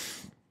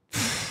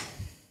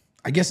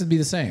 I guess it'd be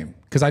the same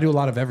because I do a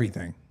lot of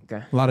everything.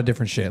 Okay. A lot of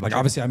different shit. Like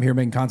obviously, I'm here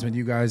making content with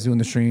you guys, doing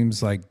the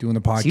streams, like doing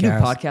the podcast. So you do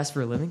podcasts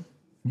for a living?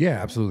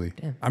 Yeah, absolutely.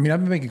 Damn. I mean, I've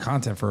been making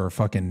content for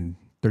fucking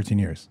 13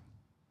 years.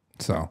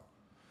 So,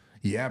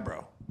 yeah,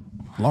 bro,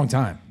 long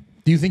time.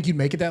 Do you think you'd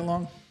make it that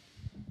long?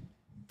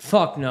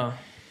 Fuck no.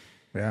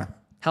 Yeah.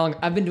 How long?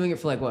 I've been doing it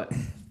for like what?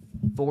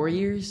 4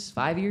 years?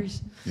 5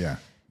 years? Yeah.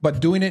 But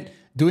doing it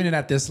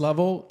at this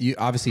level,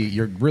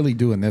 you're really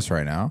doing this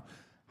right now.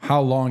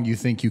 How long do you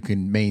think you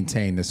can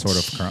maintain this sort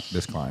of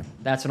this climb?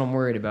 That's what I'm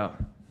worried about.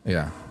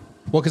 Yeah.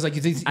 Well, because like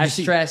you think I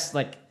stress,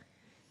 like,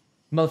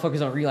 motherfuckers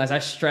don't realize I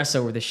stress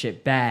over this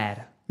shit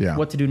bad. Yeah.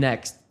 What to do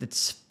next?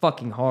 It's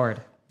fucking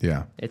hard.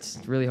 Yeah. It's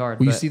really hard.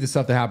 Well, you but- see the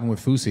stuff that happened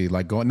with Fusi,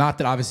 like going. Not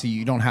that obviously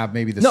you don't have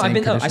maybe the No, same.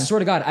 I swear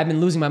to God, I've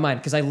been losing my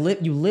mind because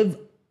you live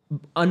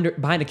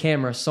behind a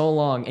camera so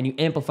long and you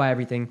amplify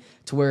everything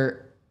to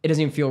where it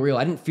doesn't even feel real.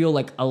 I didn't feel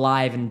like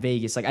alive in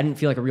Vegas. Like I didn't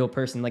feel like a real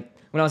person. Like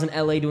when I was in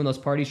LA doing those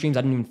party streams,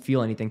 I didn't even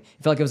feel anything.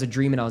 It felt like it was a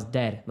dream and I was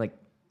dead. Like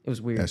it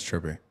was weird. That's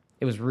trippy.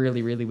 It was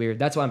really, really weird.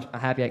 That's why I'm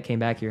happy I came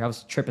back here. I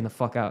was tripping the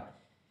fuck out.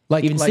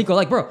 Like Even Sneeko,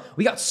 like, bro,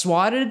 we got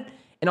swatted,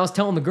 and I was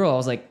telling the girl, I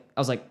was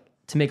like,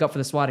 to make up for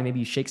the swatting, maybe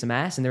you shake some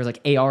ass, and there was like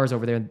ARs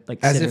over there,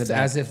 like sitting in the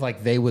back. as if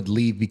like they would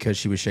leave because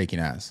she was shaking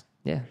ass.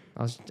 Yeah,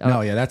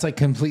 No, that's like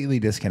completely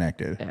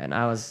disconnected. and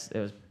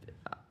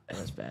it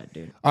was bad,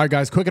 dude. All right,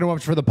 guys, quick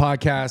interruption for the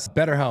podcast.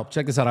 BetterHelp.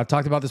 Check this out. I've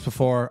talked about this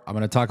before. I'm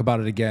going to talk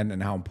about it again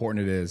and how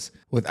important it is.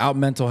 Without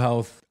mental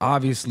health,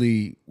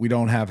 obviously, we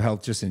don't have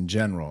health just in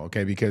general,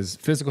 okay? Because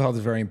physical health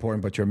is very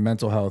important, but your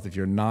mental health, if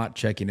you're not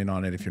checking in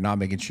on it, if you're not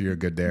making sure you're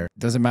good there, it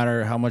doesn't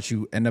matter how much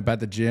you end up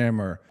at the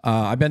gym or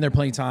I've been there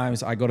plenty of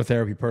times. I go to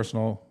therapy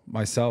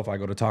myself. I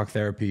go to talk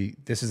therapy.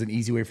 This is an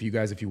easy way for you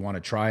guys if you want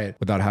to try it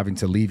without having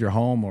to leave your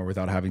home or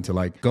without having to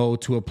like go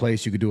to a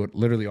place. You could do it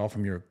literally all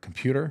from your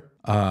computer.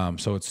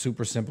 So it's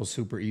super simple,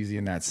 super easy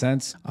in that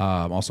sense.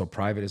 Also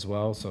private as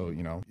well. So,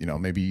 you know,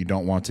 maybe you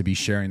don't want to be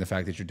sharing the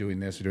fact that you're doing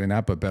this or doing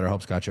that, but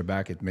BetterHelp's got your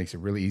back. It makes it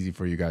really easy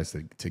for you guys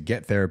to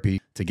get therapy,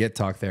 to get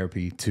talk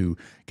therapy, to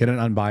get an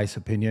unbiased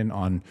opinion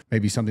on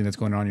maybe something that's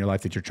going on in your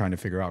life that you're trying to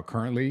figure out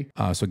currently.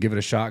 So give it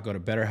a shot. Go to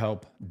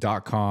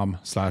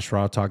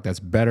betterhelp.com/rawtalk. That's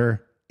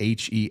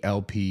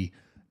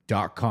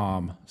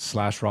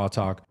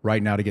betterhelp.com/rawtalk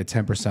right now to get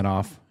 10%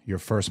 off your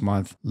first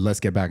month. Let's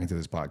get back into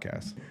this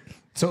podcast.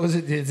 So is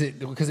it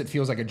because it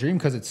feels like a dream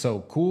because it's so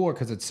cool or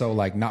because it's so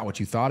like not what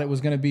you thought it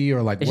was going to be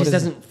or like It what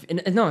just is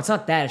doesn't. No, it's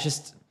not that. It's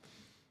just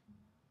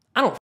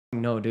I don't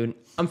know, dude.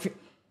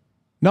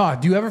 No,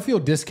 do you ever feel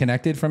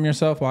disconnected from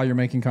yourself while you're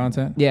making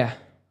content? Yeah,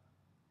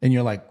 And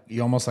you're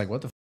almost like,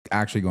 what the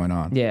actually going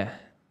on? yeah.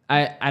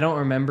 I don't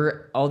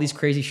remember all these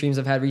crazy streams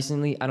I've had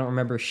recently. I don't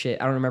remember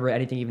shit. I don't remember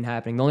anything even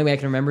happening. The only way I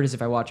can remember it is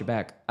if I watch it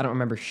back. I don't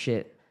remember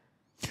shit.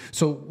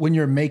 So when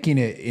you're making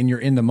it and you're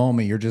in the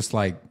moment, you're just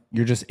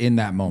in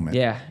that moment.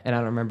 Yeah, and I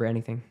don't remember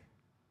anything.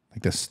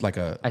 Like this,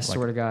 I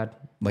swear to God.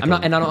 like I'm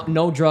not, a- and I don't,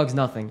 no drugs,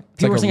 nothing. People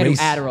like were a saying I do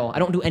race. Adderall. I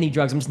don't do any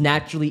drugs. I'm just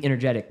naturally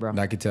energetic, bro.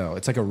 I could tell.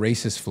 It's like a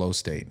racist flow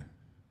state.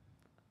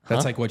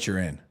 That's like what you're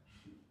in.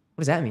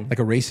 What does that mean? Like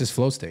a racist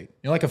flow state.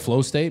 You're like a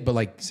flow state, but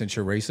like since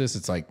you're racist,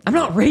 it's like, I'm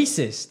not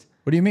racist.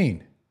 what do you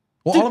mean?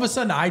 Well, all of a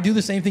sudden I do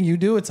the same thing you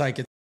do. It's like,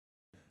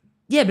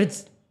 Yeah, but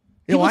it's.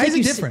 Yeah, people why take is it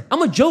you different?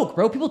 I'm a joke,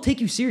 bro. People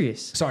take you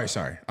serious. sorry.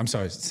 I'm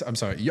sorry.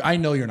 I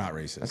know you're not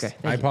racist. Okay,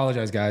 thank I you.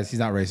 apologize, guys. He's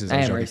not racist. I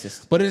I'm am joking.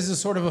 racist. But it is a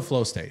sort of a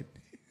flow state.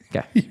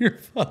 Okay.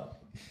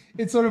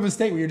 It's sort of a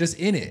state where you're just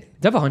in it.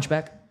 Do I have a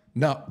hunchback?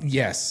 No.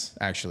 Yes,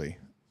 actually.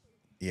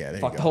 Yeah,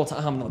 there Fuck, you the go. whole time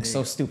I'm gonna look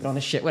so stupid on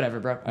this shit. Whatever,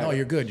 bro. No,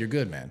 you're good. You're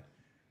good, man.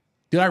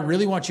 Dude, I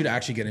really want you to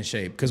actually get in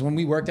shape. Because when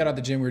we worked out at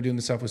the gym, we were doing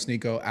the stuff with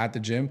Sneeko at the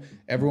gym.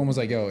 Everyone was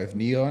like, yo, if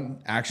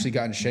Neon actually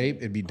got in shape,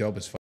 it'd be dope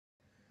as fuck.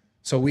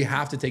 So we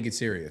have to take it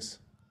serious.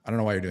 I don't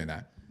know why you're doing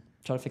that.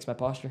 Try to fix my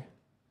posture.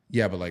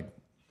 Yeah, but like,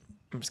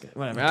 I'm just kidding.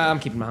 Whatever. I'm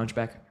keeping my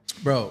hunchback.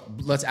 bro,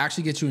 let's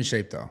actually get you in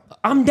shape though.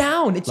 I'm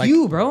down. It's Like-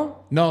 you,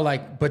 bro. No,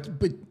 like, but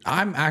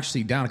I'm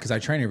actually down because I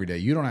train every day.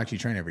 You don't actually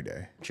train every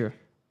day. True.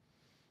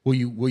 Will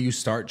you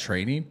start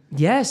training?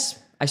 Yes.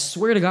 I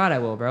swear to God I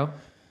will, bro.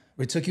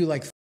 It took you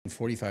like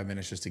 45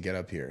 minutes just to get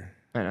up here.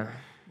 I know.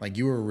 Like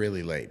you were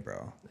really late,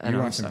 bro. I You know,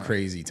 were I'm on some sorry.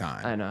 crazy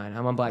time. I know.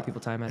 I'm on black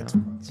people time. I know.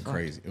 It's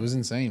crazy. It was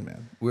insane,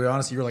 man. We were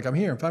honestly, you were like, I'm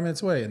here, I'm 5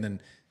 minutes away. And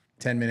then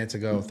 10 minutes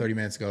ago, 30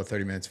 minutes ago,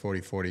 30 minutes,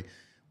 40.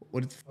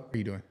 What the fuck are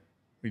you doing?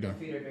 What are you doing?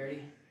 Feet are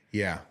dirty.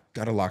 Yeah.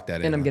 Gotta lock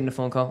that in. And I'm huh? getting a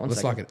phone call.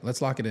 Let's lock it.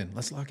 Let's lock it in.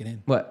 Let's lock it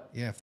in. What?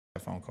 Yeah,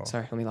 that phone call.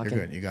 Sorry, let me lock You're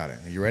in. good. You got it.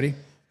 Are you ready?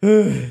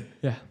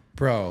 Yeah.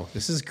 Bro,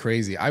 this is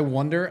crazy. I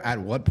wonder at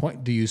what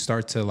point do you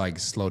start to like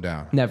slow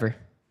down? Never.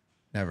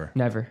 Never.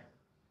 Never.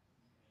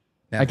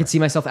 Never. I could see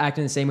myself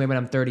acting the same way when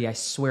I'm 30. I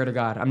swear to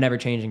God. I'm never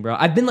changing, bro.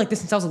 I've been like this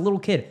since I was a little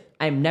kid.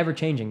 I am never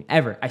changing.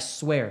 Ever. I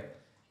swear.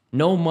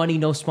 No money,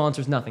 no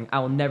sponsors, nothing. I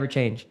will never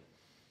change.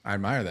 I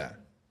admire that.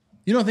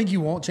 You don't think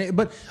you won't change,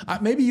 but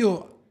maybe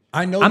you'll.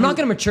 I know I'm not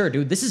going to mature,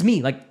 dude. This is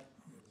me. Like,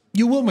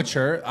 you will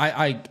mature.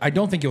 I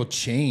don't think you'll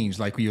change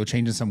like you'll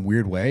change in some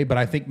weird way, but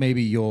I think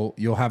maybe you'll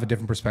have a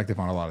different perspective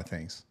on a lot of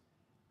things,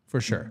 for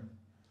sure.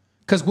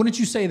 Because wouldn't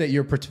you say that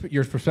your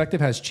perspective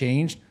has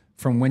changed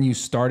from when you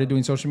started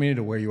doing social media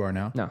to where you are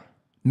now? no.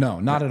 No,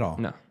 not at all.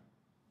 No.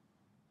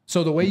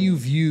 So the way you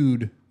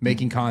viewed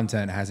making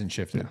content hasn't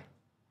shifted.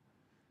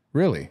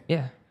 Really?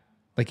 Yeah.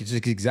 Like it's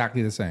just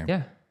exactly the same.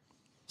 Yeah.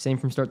 Same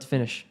from start to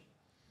finish.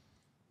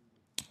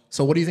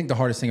 So what do you think the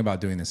hardest thing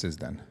about doing this is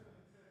then?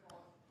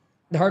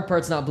 The hard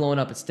part's not blowing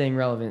up. It's staying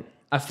relevant.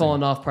 I've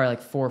fallen off probably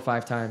like 4 or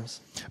 5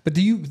 times. But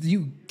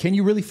can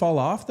you really fall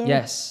off though?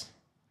 Yes.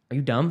 Are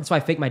you dumb? That's why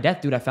I faked my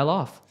death, dude. I fell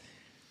off.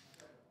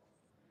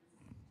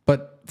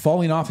 But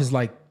falling off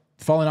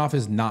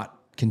is not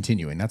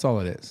continuing. That's all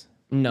it is.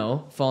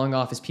 No. Falling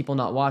off is people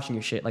not watching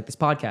your shit. Like this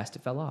podcast,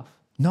 it fell off.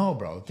 No,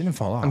 bro, it didn't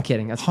fall off. I'm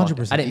kidding. That's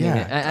 100%. I didn't mean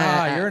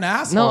it. You're an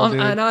asshole, No, dude.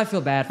 I know. I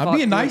feel bad. I'm Fuck,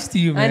 being dude. nice to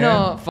you, man. I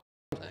know.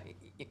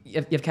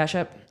 You have Cash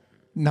App?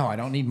 No, I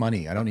don't need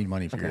money. I don't need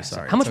money for your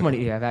sorry. How much It's okay. money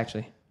do you have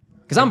actually?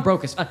 Because I'm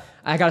broke.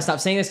 I gotta stop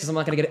saying this because I'm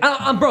not gonna get it.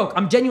 I'm broke.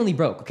 I'm genuinely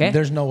broke. Okay.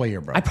 There's no way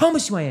you're broke. I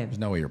promise you I am. There's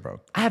no way you're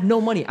broke. I have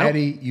no money. I don't,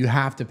 Eddie, you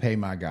have to pay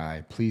my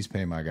guy. Please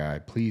pay my guy.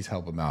 Please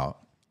help him out.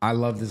 I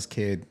love this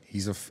kid.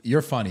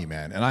 You're funny,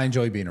 man, and I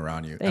enjoy being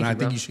around you. And I think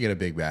bro. you should get a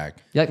big bag.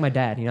 You're like my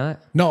dad. You know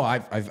that? No, I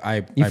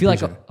You feel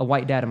like appreciate it. a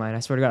white dad of mine. I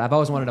swear to God. I've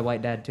always wanted a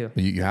white dad too.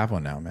 You have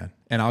one now, man.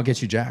 And I'll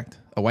get you jacked.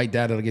 A white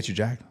dad that'll get you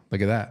jacked.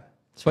 Look at that.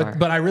 Fire.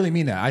 But I really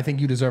mean that. I think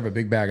you deserve a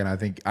big bag, and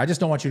I just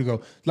don't want you to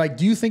go like.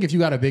 Do you think if you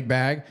got a big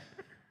bag,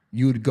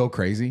 you would go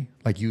crazy?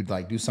 Like you'd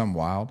like do something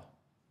wild?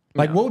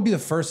 Like what would be the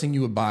first thing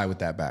you would buy with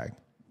that bag?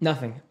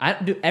 Nothing. I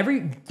do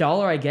every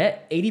dollar I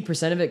get,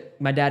 80% of it,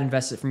 my dad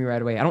invests it for me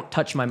right away. I don't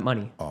touch my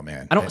money. Oh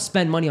man, I don't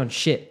spend money on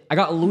shit. I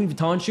got Louis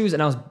Vuitton shoes,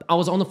 and I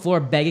was on the floor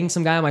begging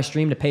some guy on my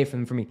stream to pay for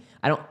them for me.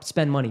 I don't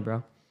spend money,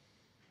 bro.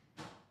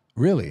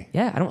 Really?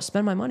 Yeah, I don't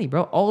spend my money,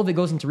 bro. All of it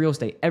goes into real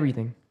estate.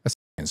 Everything. That's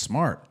fucking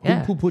smart.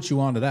 Yeah. Who put you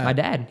onto that? My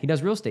dad, he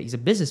does real estate. He's a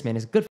businessman.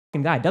 He's a good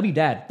fucking guy. W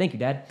dad. Thank you,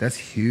 dad. That's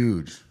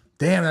huge.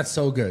 Damn, that's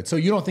so good. So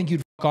you don't think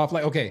you'd fuck off?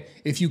 Like, okay,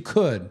 if you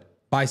could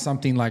buy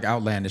something like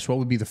outlandish, what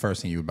would be the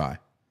first thing you would buy?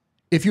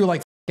 If you were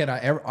like, fuck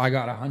it, I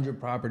got 100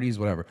 properties,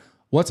 whatever.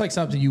 What's like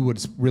something you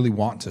would really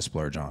want to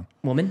splurge on?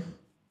 Woman.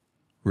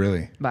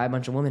 Really? Buy a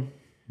bunch of women.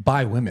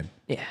 Buy women.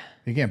 Yeah.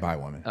 You can't buy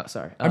women. Oh,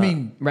 sorry. I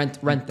mean,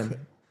 rent them.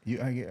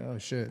 Oh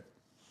shit.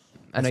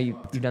 I know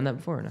you've done that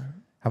before, or no?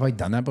 Have I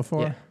done that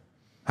before? Yeah.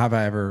 Have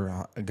I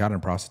ever gotten a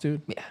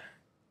prostitute? Yeah.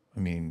 I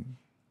mean,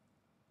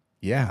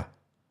 yeah.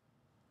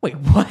 Wait,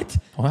 what?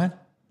 What?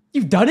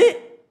 You've done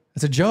it?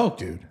 It's a joke,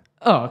 dude.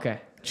 Oh,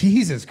 okay.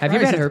 Jesus Christ. Have you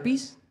ever had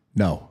herpes?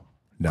 No.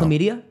 No.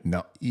 Chlamydia?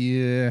 No.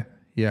 Yeah.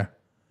 Yeah.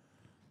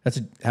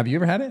 Have you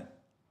ever had it?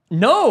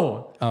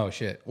 No. Oh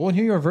shit. Well,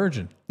 here you're a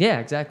virgin. Yeah,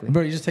 exactly.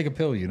 Bro, you just take a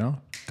pill, you know?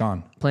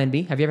 Gone. Plan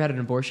B. Have you ever had an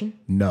abortion?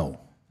 No.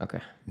 Okay.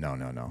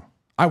 No.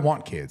 I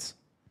want kids.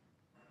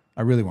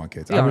 I really want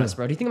kids. Be honest,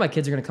 bro. Do you think my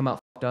kids are gonna come out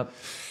fucked up?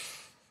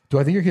 Do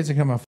I think your kids are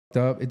coming out fucked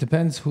up? It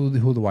depends who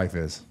the wife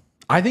is.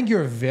 I think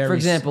you're a very... For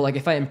example, like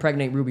if I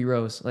impregnate Ruby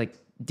Rose, like,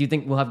 do you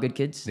think we'll have good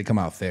kids? They come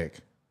out thick.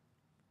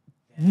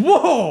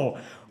 Whoa!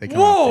 They come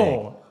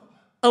out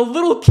A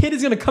little kid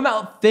is gonna come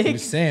out thick? I'm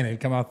just saying, they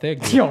come out thick.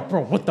 Dude. Yo,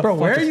 bro, what the Bro,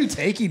 fuck? where are you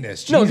taking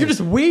this? No, Jesus. you're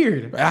just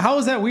weird. How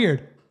is that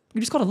weird? You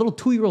just called a little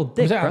 2-year-old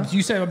dick, bro.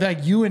 You said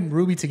like you and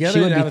Ruby together She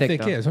would and be have a thick, thick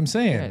though. kid. That's what I'm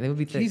saying. Yeah, they would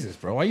be thick. Jesus,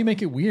 bro. Why you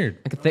make it weird?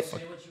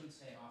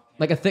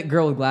 Like a thick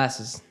girl with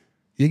glasses.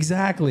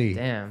 Exactly.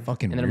 Damn.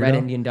 Fucking And then weirdo. a red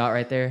Indian dot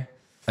right there.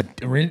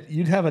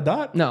 You'd have a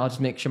dot? No, I'll just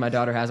make sure my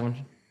daughter has one.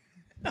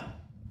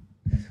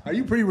 Are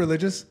you pretty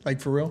religious? Like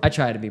for real? I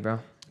try to be, bro.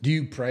 Do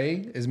you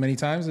pray as many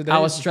times a day? I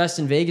was stressed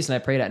in Vegas and I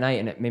prayed at night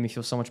and it made me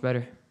feel so much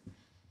better.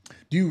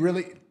 Do you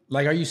really?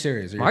 Like, are you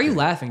serious? Why are you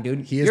laughing,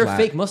 dude? He is You're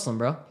laughing. a fake Muslim,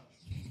 bro.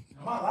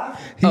 He's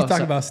Oh, talking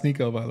sorry. about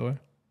Sneeko, by the way.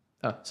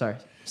 Oh, sorry.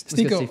 Let's go,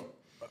 Sneeko. Steve.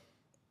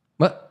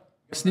 What?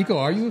 Sneeko,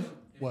 are you?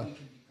 What?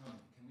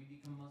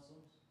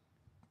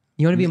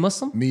 You want to be a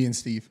Muslim? Me and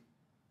Steve.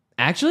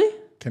 Actually?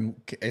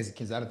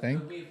 Is that a thing?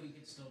 Could we if we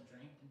could still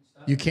drink and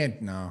stuff? You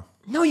can't. No.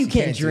 No, you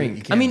can't drink.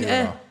 You can't I mean, do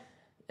it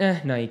all.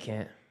 no, you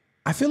can't.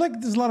 I feel like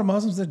there's a lot of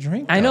Muslims that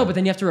drink. I know, though. but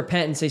then you have to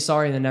repent and say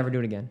sorry and then never do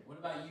it again. What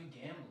about you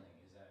gambling?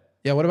 Is that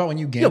Yeah. What about when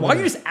you Yeah, gamble? why are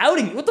you just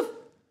outing me? What the?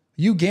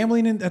 You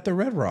gambling at the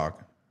Red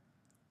Rock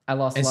I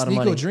lost and a lot of Sneeko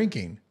money.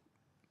 drinking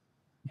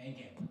and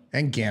gambling?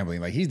 and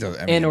gambling like he does.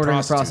 I mean, And ordering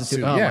a prostitutes,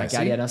 prostitute. too. Oh Yeah, my god,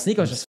 see? yeah. No,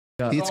 Sneeko's just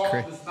up. It's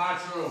crazy. It's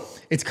not true.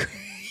 It's crazy.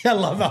 I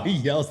love how he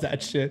yells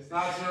that shit. It's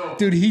not true.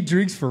 Dude, he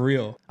drinks for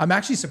real. I'm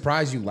actually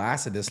surprised you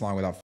lasted this long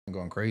without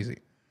going crazy.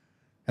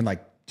 And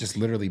like just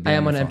literally being I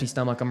am on on the an phone. empty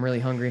stomach. I'm really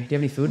hungry. Do you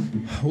have any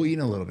food? We'll eat in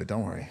a little bit.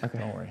 Don't worry. Okay.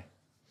 Don't worry.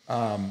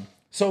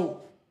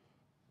 So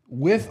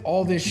with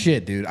all this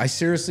shit, dude, I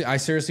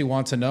seriously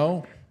want to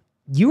know.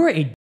 You are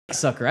a dick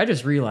sucker. I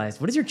just realized.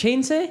 What does your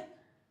chain say?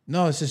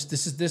 No, it's just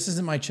this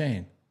isn't my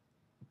chain.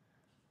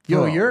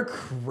 Yo, Bro. you're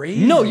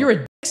crazy. No, you're a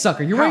dick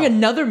sucker. You're How? wearing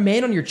another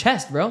man on your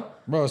chest, bro.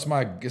 Bro, it's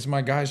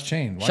my guy's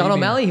chain. Why Sean you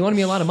being- O'Malley, he wanted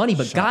me a lot of money,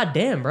 but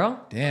goddamn, bro.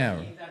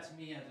 Damn. Give that to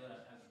me as a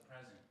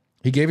present.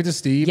 He gave it to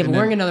Steve. Yeah, and but then-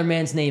 wearing another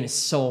man's name is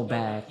so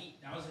bad.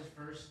 That was his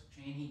first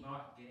chain he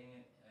bought, getting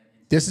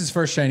it. This is his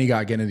first chain he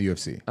got getting into the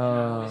UFC. I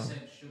always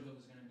said Sugar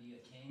was going to be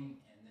a king,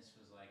 and this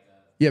was like a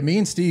Yeah, me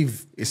and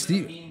Steve.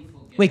 Steve.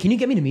 meaningful gift. Wait, can you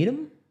get me to meet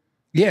him?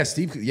 Yeah,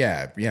 Steve.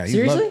 Yeah. He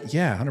Seriously?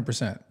 Yeah,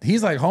 100%.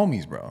 He's like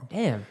homies, bro.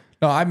 Damn.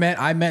 No, I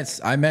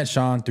met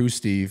Sean through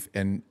Steve,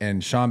 and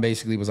Sean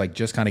basically was like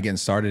just kind of getting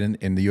started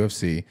in the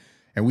UFC,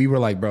 and we were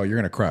like, bro, you're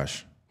gonna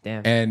crush.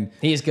 Damn. And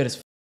He is good as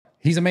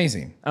he's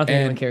amazing. I don't think And-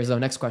 anyone cares, though.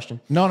 Next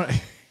question. No.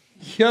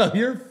 Yo,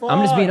 you're fine.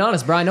 I'm just being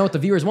honest, bro. I know what the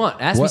viewers want.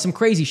 Ask me What? some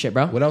crazy shit,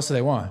 bro. What else do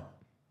they want?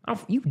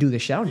 You do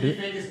this shit. I don't do it.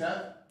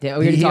 Yeah,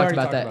 we He already talked already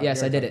about talked that. about it. Yes, We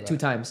I already did it talked 2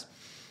 times.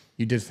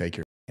 You did fake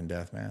your f***ing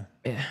death, man.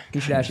 Yeah,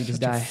 you should actually just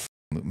die.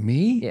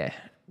 Me? Yeah.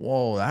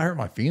 Whoa, that hurt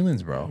my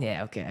feelings, bro.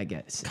 Yeah, okay, I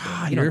get it.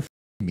 God, You know- you're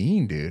f***ing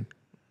mean, dude.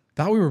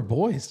 Thought we were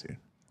boys, dude. You know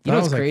Thought I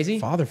what's was, like, crazy?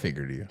 father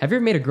figure to you. Have you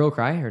ever made a girl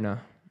cry or no?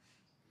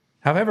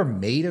 Have I ever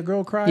made a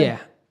girl cry? Yeah.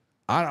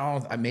 I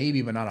don't.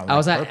 Maybe, but not on. I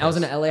was in purpose.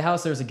 an LA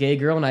house. There was a gay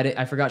girl, and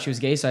I forgot she was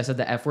gay, so I said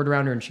the F word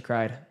around her, and she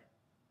cried.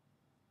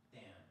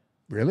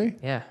 Really?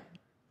 Yeah,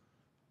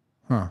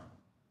 Huh.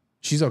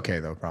 She's okay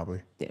though,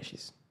 probably. yeah,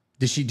 she's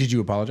Did you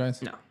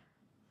apologize? no,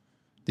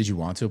 Did you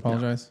want to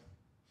apologize?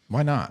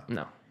 Why not?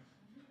 no.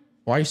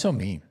 Why are you so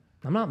mean?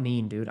 I'm not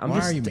mean, dude. I'm Why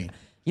just. are you mean?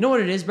 You know what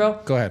it is, bro?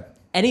 Go ahead.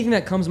 Anything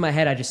that comes to my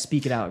head, I just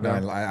speak it out, bro.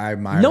 No, I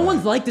admire No that.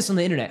 one's like this on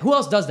the internet. Who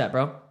else does that,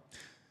 bro?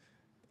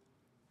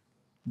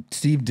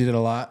 Steve did it a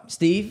lot.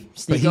 Steve,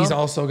 But Sneeko. he's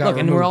also got Look,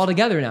 and we're removed. all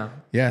together now.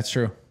 Yeah, it's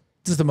true.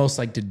 This is the most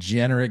like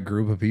degenerate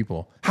group of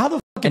people. How the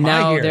fuck And am I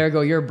now here? there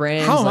go your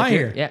brands. How am like, I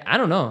you're- here? Yeah, I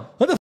don't know.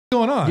 What the fuck is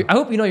going on? I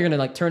hope you know you're gonna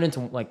like turn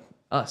into like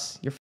us.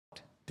 You're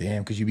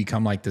Damn, because you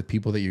become like the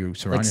people that you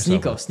surround like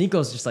yourself Sneeko. with.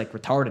 Sneeko's just like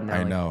retarded now. I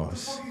like, know.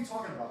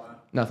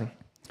 Nothing.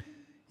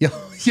 Yo.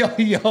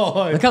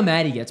 Look how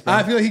mad he gets, bro.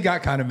 I feel like he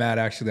got kind of mad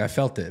actually. I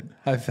felt it.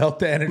 I felt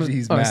the energy.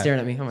 He's Oh, mad. he's staring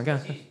at me. Oh my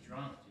god.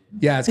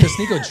 Yeah, it's because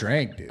Sneeko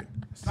drank, dude.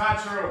 It's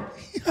not true.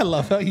 I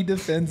love how he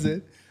defends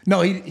it.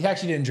 No, he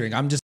actually didn't drink.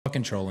 I'm just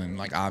fucking trolling,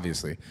 like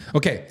obviously.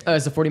 Okay,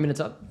 Is the 40 minutes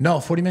up? no,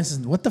 40 minutes is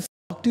what the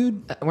fuck,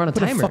 dude? We're on a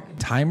Put timer. fucking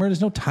timer?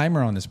 There's no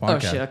timer on this podcast. Oh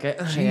shit. Okay.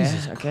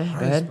 Jesus Yeah, okay. Christ,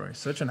 Go ahead. bro. He's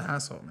such an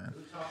asshole, man.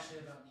 Talk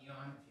shit about Neon.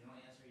 If you don't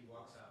answer, he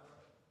walks out.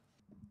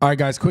 All right,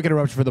 guys, quick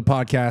interruption for the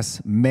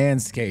podcast.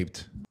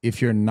 Manscaped. If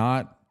you're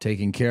not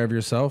taking care of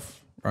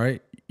yourself,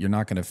 right, you're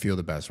not going to feel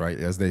the best, right?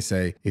 As they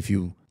say, if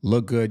you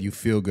look good, you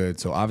feel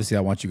good. So obviously, I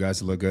want you guys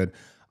to look good.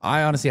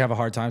 I honestly have a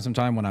hard time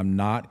sometimes when I'm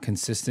not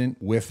consistent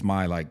with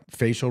my like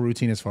facial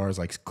routine as far as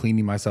like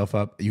cleaning myself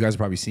up. You guys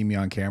probably see me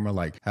on camera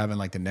like having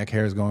like the neck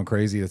hairs going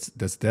crazy.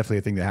 That's definitely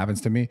a thing that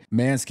happens to me.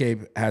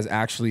 Manscaped has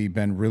actually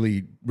been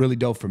really, really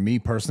dope for me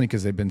personally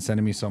because they've been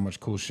sending me so much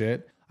cool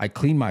shit. I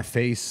clean my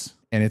face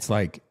and it's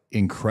like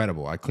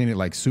incredible. I clean it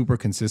like super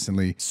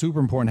consistently. Super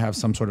important to have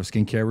some sort of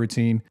skincare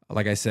routine.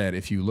 Like I said,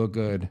 if you look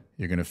good,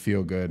 you're gonna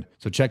feel good.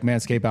 So check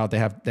Manscaped out. They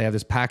have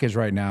this package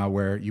right now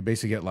where you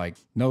basically get like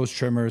nose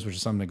trimmers, which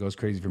is something that goes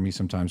crazy for me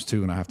sometimes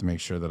too, and I have to make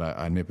sure that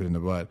I nip it in the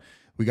butt.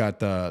 We got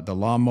the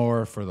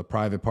lawnmower for the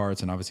private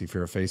parts and obviously for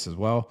your face as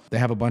well. They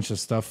have a bunch of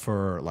stuff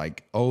for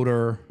like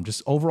odor,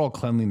 just overall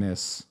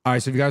cleanliness. All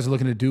right, so if you guys are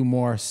looking to do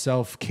more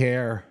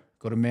self-care,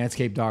 go to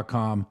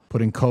manscaped.com,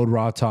 put in code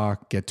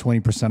RAWTALK, get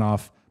 20%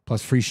 off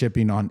plus free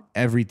shipping on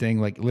everything,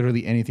 like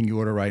literally anything you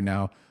order right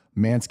now.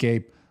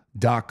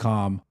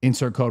 Manscaped.com,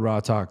 insert code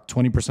RAWTALK,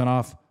 20%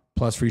 off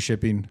plus free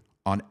shipping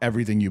on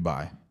everything you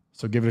buy.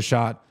 So give it a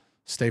shot.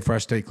 Stay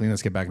fresh, stay clean.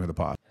 Let's get back into the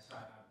pod. That's why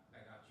I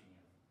got you, Neon.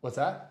 What's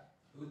that?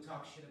 Who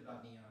talks shit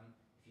about Neon?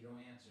 If you don't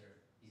answer,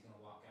 he's gonna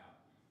walk out.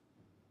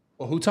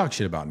 Well, who talks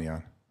shit about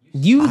Neon?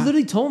 You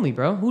literally told me,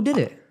 bro. Who did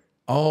it?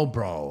 Oh,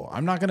 bro.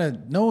 I'm not going to.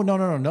 No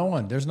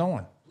one. There's no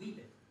one.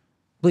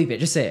 Bleep it.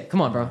 Just say it.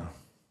 Come on, bro.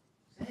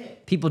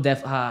 People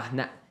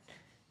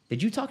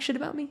Did you talk shit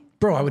about me?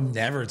 Bro, I would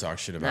never talk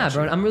shit about Nah,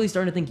 bro. you. I'm really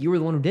starting to think you were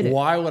the one who did it.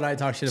 Why would I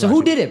talk shit So about who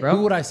you? did it, bro?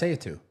 Who would I say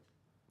it to?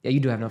 Yeah, you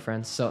do have no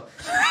friends. So,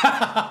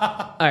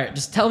 all right,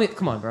 just tell me.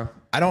 Come on, bro.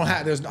 I don't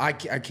have. There's. I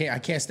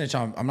can't snitch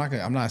on. I'm not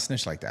a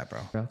snitch like that, bro.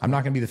 I'm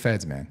not gonna be the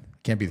feds, man.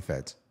 Can't be the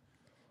feds.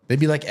 They'd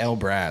be like L.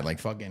 Brad. Like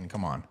fucking.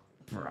 Come on.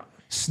 Bro.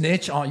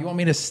 Snitch on. You want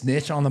me to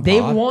snitch on the pod?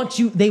 They want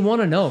you. They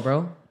want to know,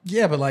 bro.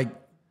 Yeah, but like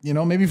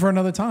maybe for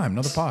another time,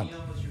 another pod.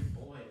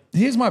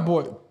 He is my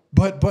boy,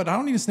 but I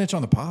don't need to snitch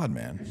on the pod,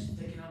 man.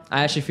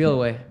 I actually feel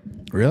away.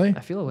 Really? I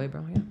feel away,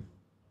 bro. Yeah.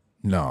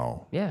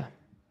 No. Yeah.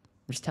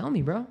 Just tell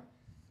me, bro.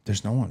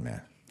 There's no one,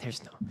 man.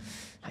 There's no.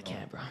 I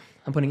can't, bro.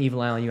 I'm putting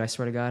evil eye on you. I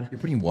swear to God. You're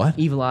putting what?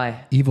 Evil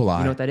eye. Evil eye.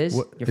 You know what that is?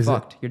 What, You're is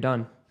fucked. You're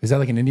done. Is that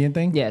like an Indian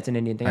thing? Yeah, it's an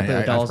Indian thing. I play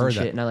with I've dolls and heard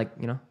shit, that. and I like,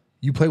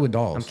 You play with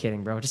dolls. I'm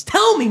kidding, bro. Just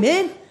tell me,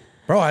 man.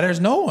 Bro, there's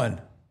no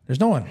one. There's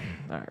no one.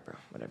 All right, bro.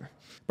 Whatever.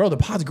 Bro, the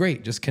pod's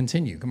great. Just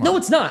continue. Come on. No,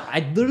 it's not. I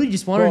literally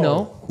just want to Bro.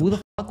 know who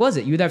the fuck was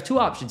it. You either have two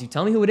options. You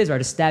tell me who it is, or I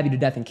just stab you to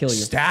death and kill you.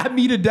 Stab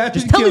me to death.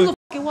 Just and tell kill me who the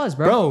fuck it was,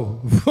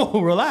 bro.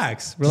 Bro,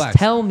 relax. Relax. Just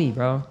tell me,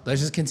 bro.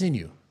 Let's just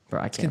continue. Bro,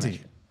 I Let's can't.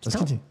 continue. Just Let's tell-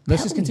 continue.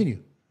 Let's tell just me. continue.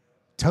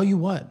 Tell you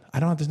what?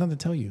 There's nothing to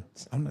tell you.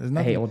 There's I nothing.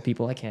 hate old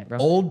people. I can't, bro.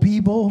 Old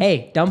people?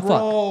 Hey, dumb fuck.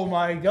 Oh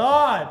my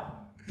God.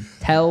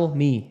 Tell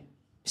me.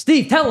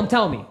 Steve, tell him.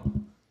 Tell me.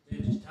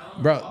 Dude, just tell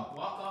him Bro. walk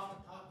off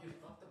the pod. Dude,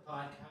 fuck the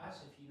podcast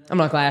if you know. I'm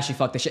not gonna actually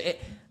fuck this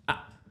shit.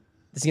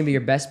 This is gonna be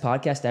your best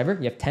podcast ever.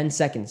 You have 10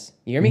 seconds.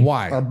 You hear me?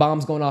 Why? Or a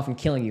bomb's going off and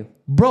killing you.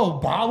 Bro,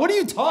 Bob, what are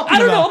you talking I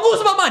don't know. about? I'm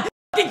losing my mind.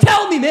 Fucking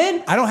tell me,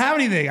 man. I don't have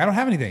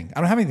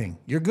anything.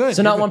 You're good.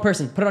 So You're not good. one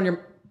person. Put it on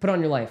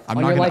your life. I'm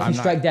on not your gonna- life, I'm you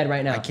not- strike dead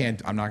right now.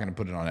 I'm not gonna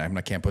put it on that.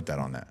 I can't put that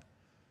on that.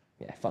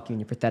 Yeah, fuck you and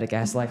your pathetic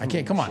ass life. I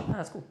can't. Come on. Nah,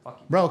 that's cool. Fuck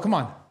you. Bro, come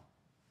on.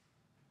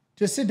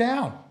 Just sit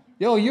down.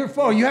 Yo, you have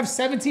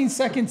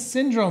 17-second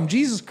syndrome.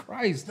 Jesus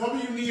Christ.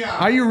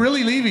 Are you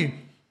really leaving?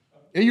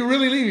 Are you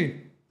really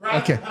leaving?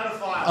 Okay.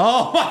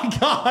 Oh my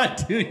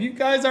God, dude. You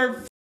guys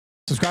are.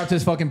 Subscribe to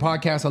this fucking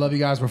podcast. I love you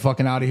guys. We're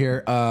fucking out of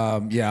here.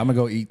 Yeah, I'm gonna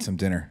go eat some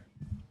dinner.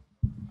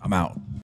 I'm out.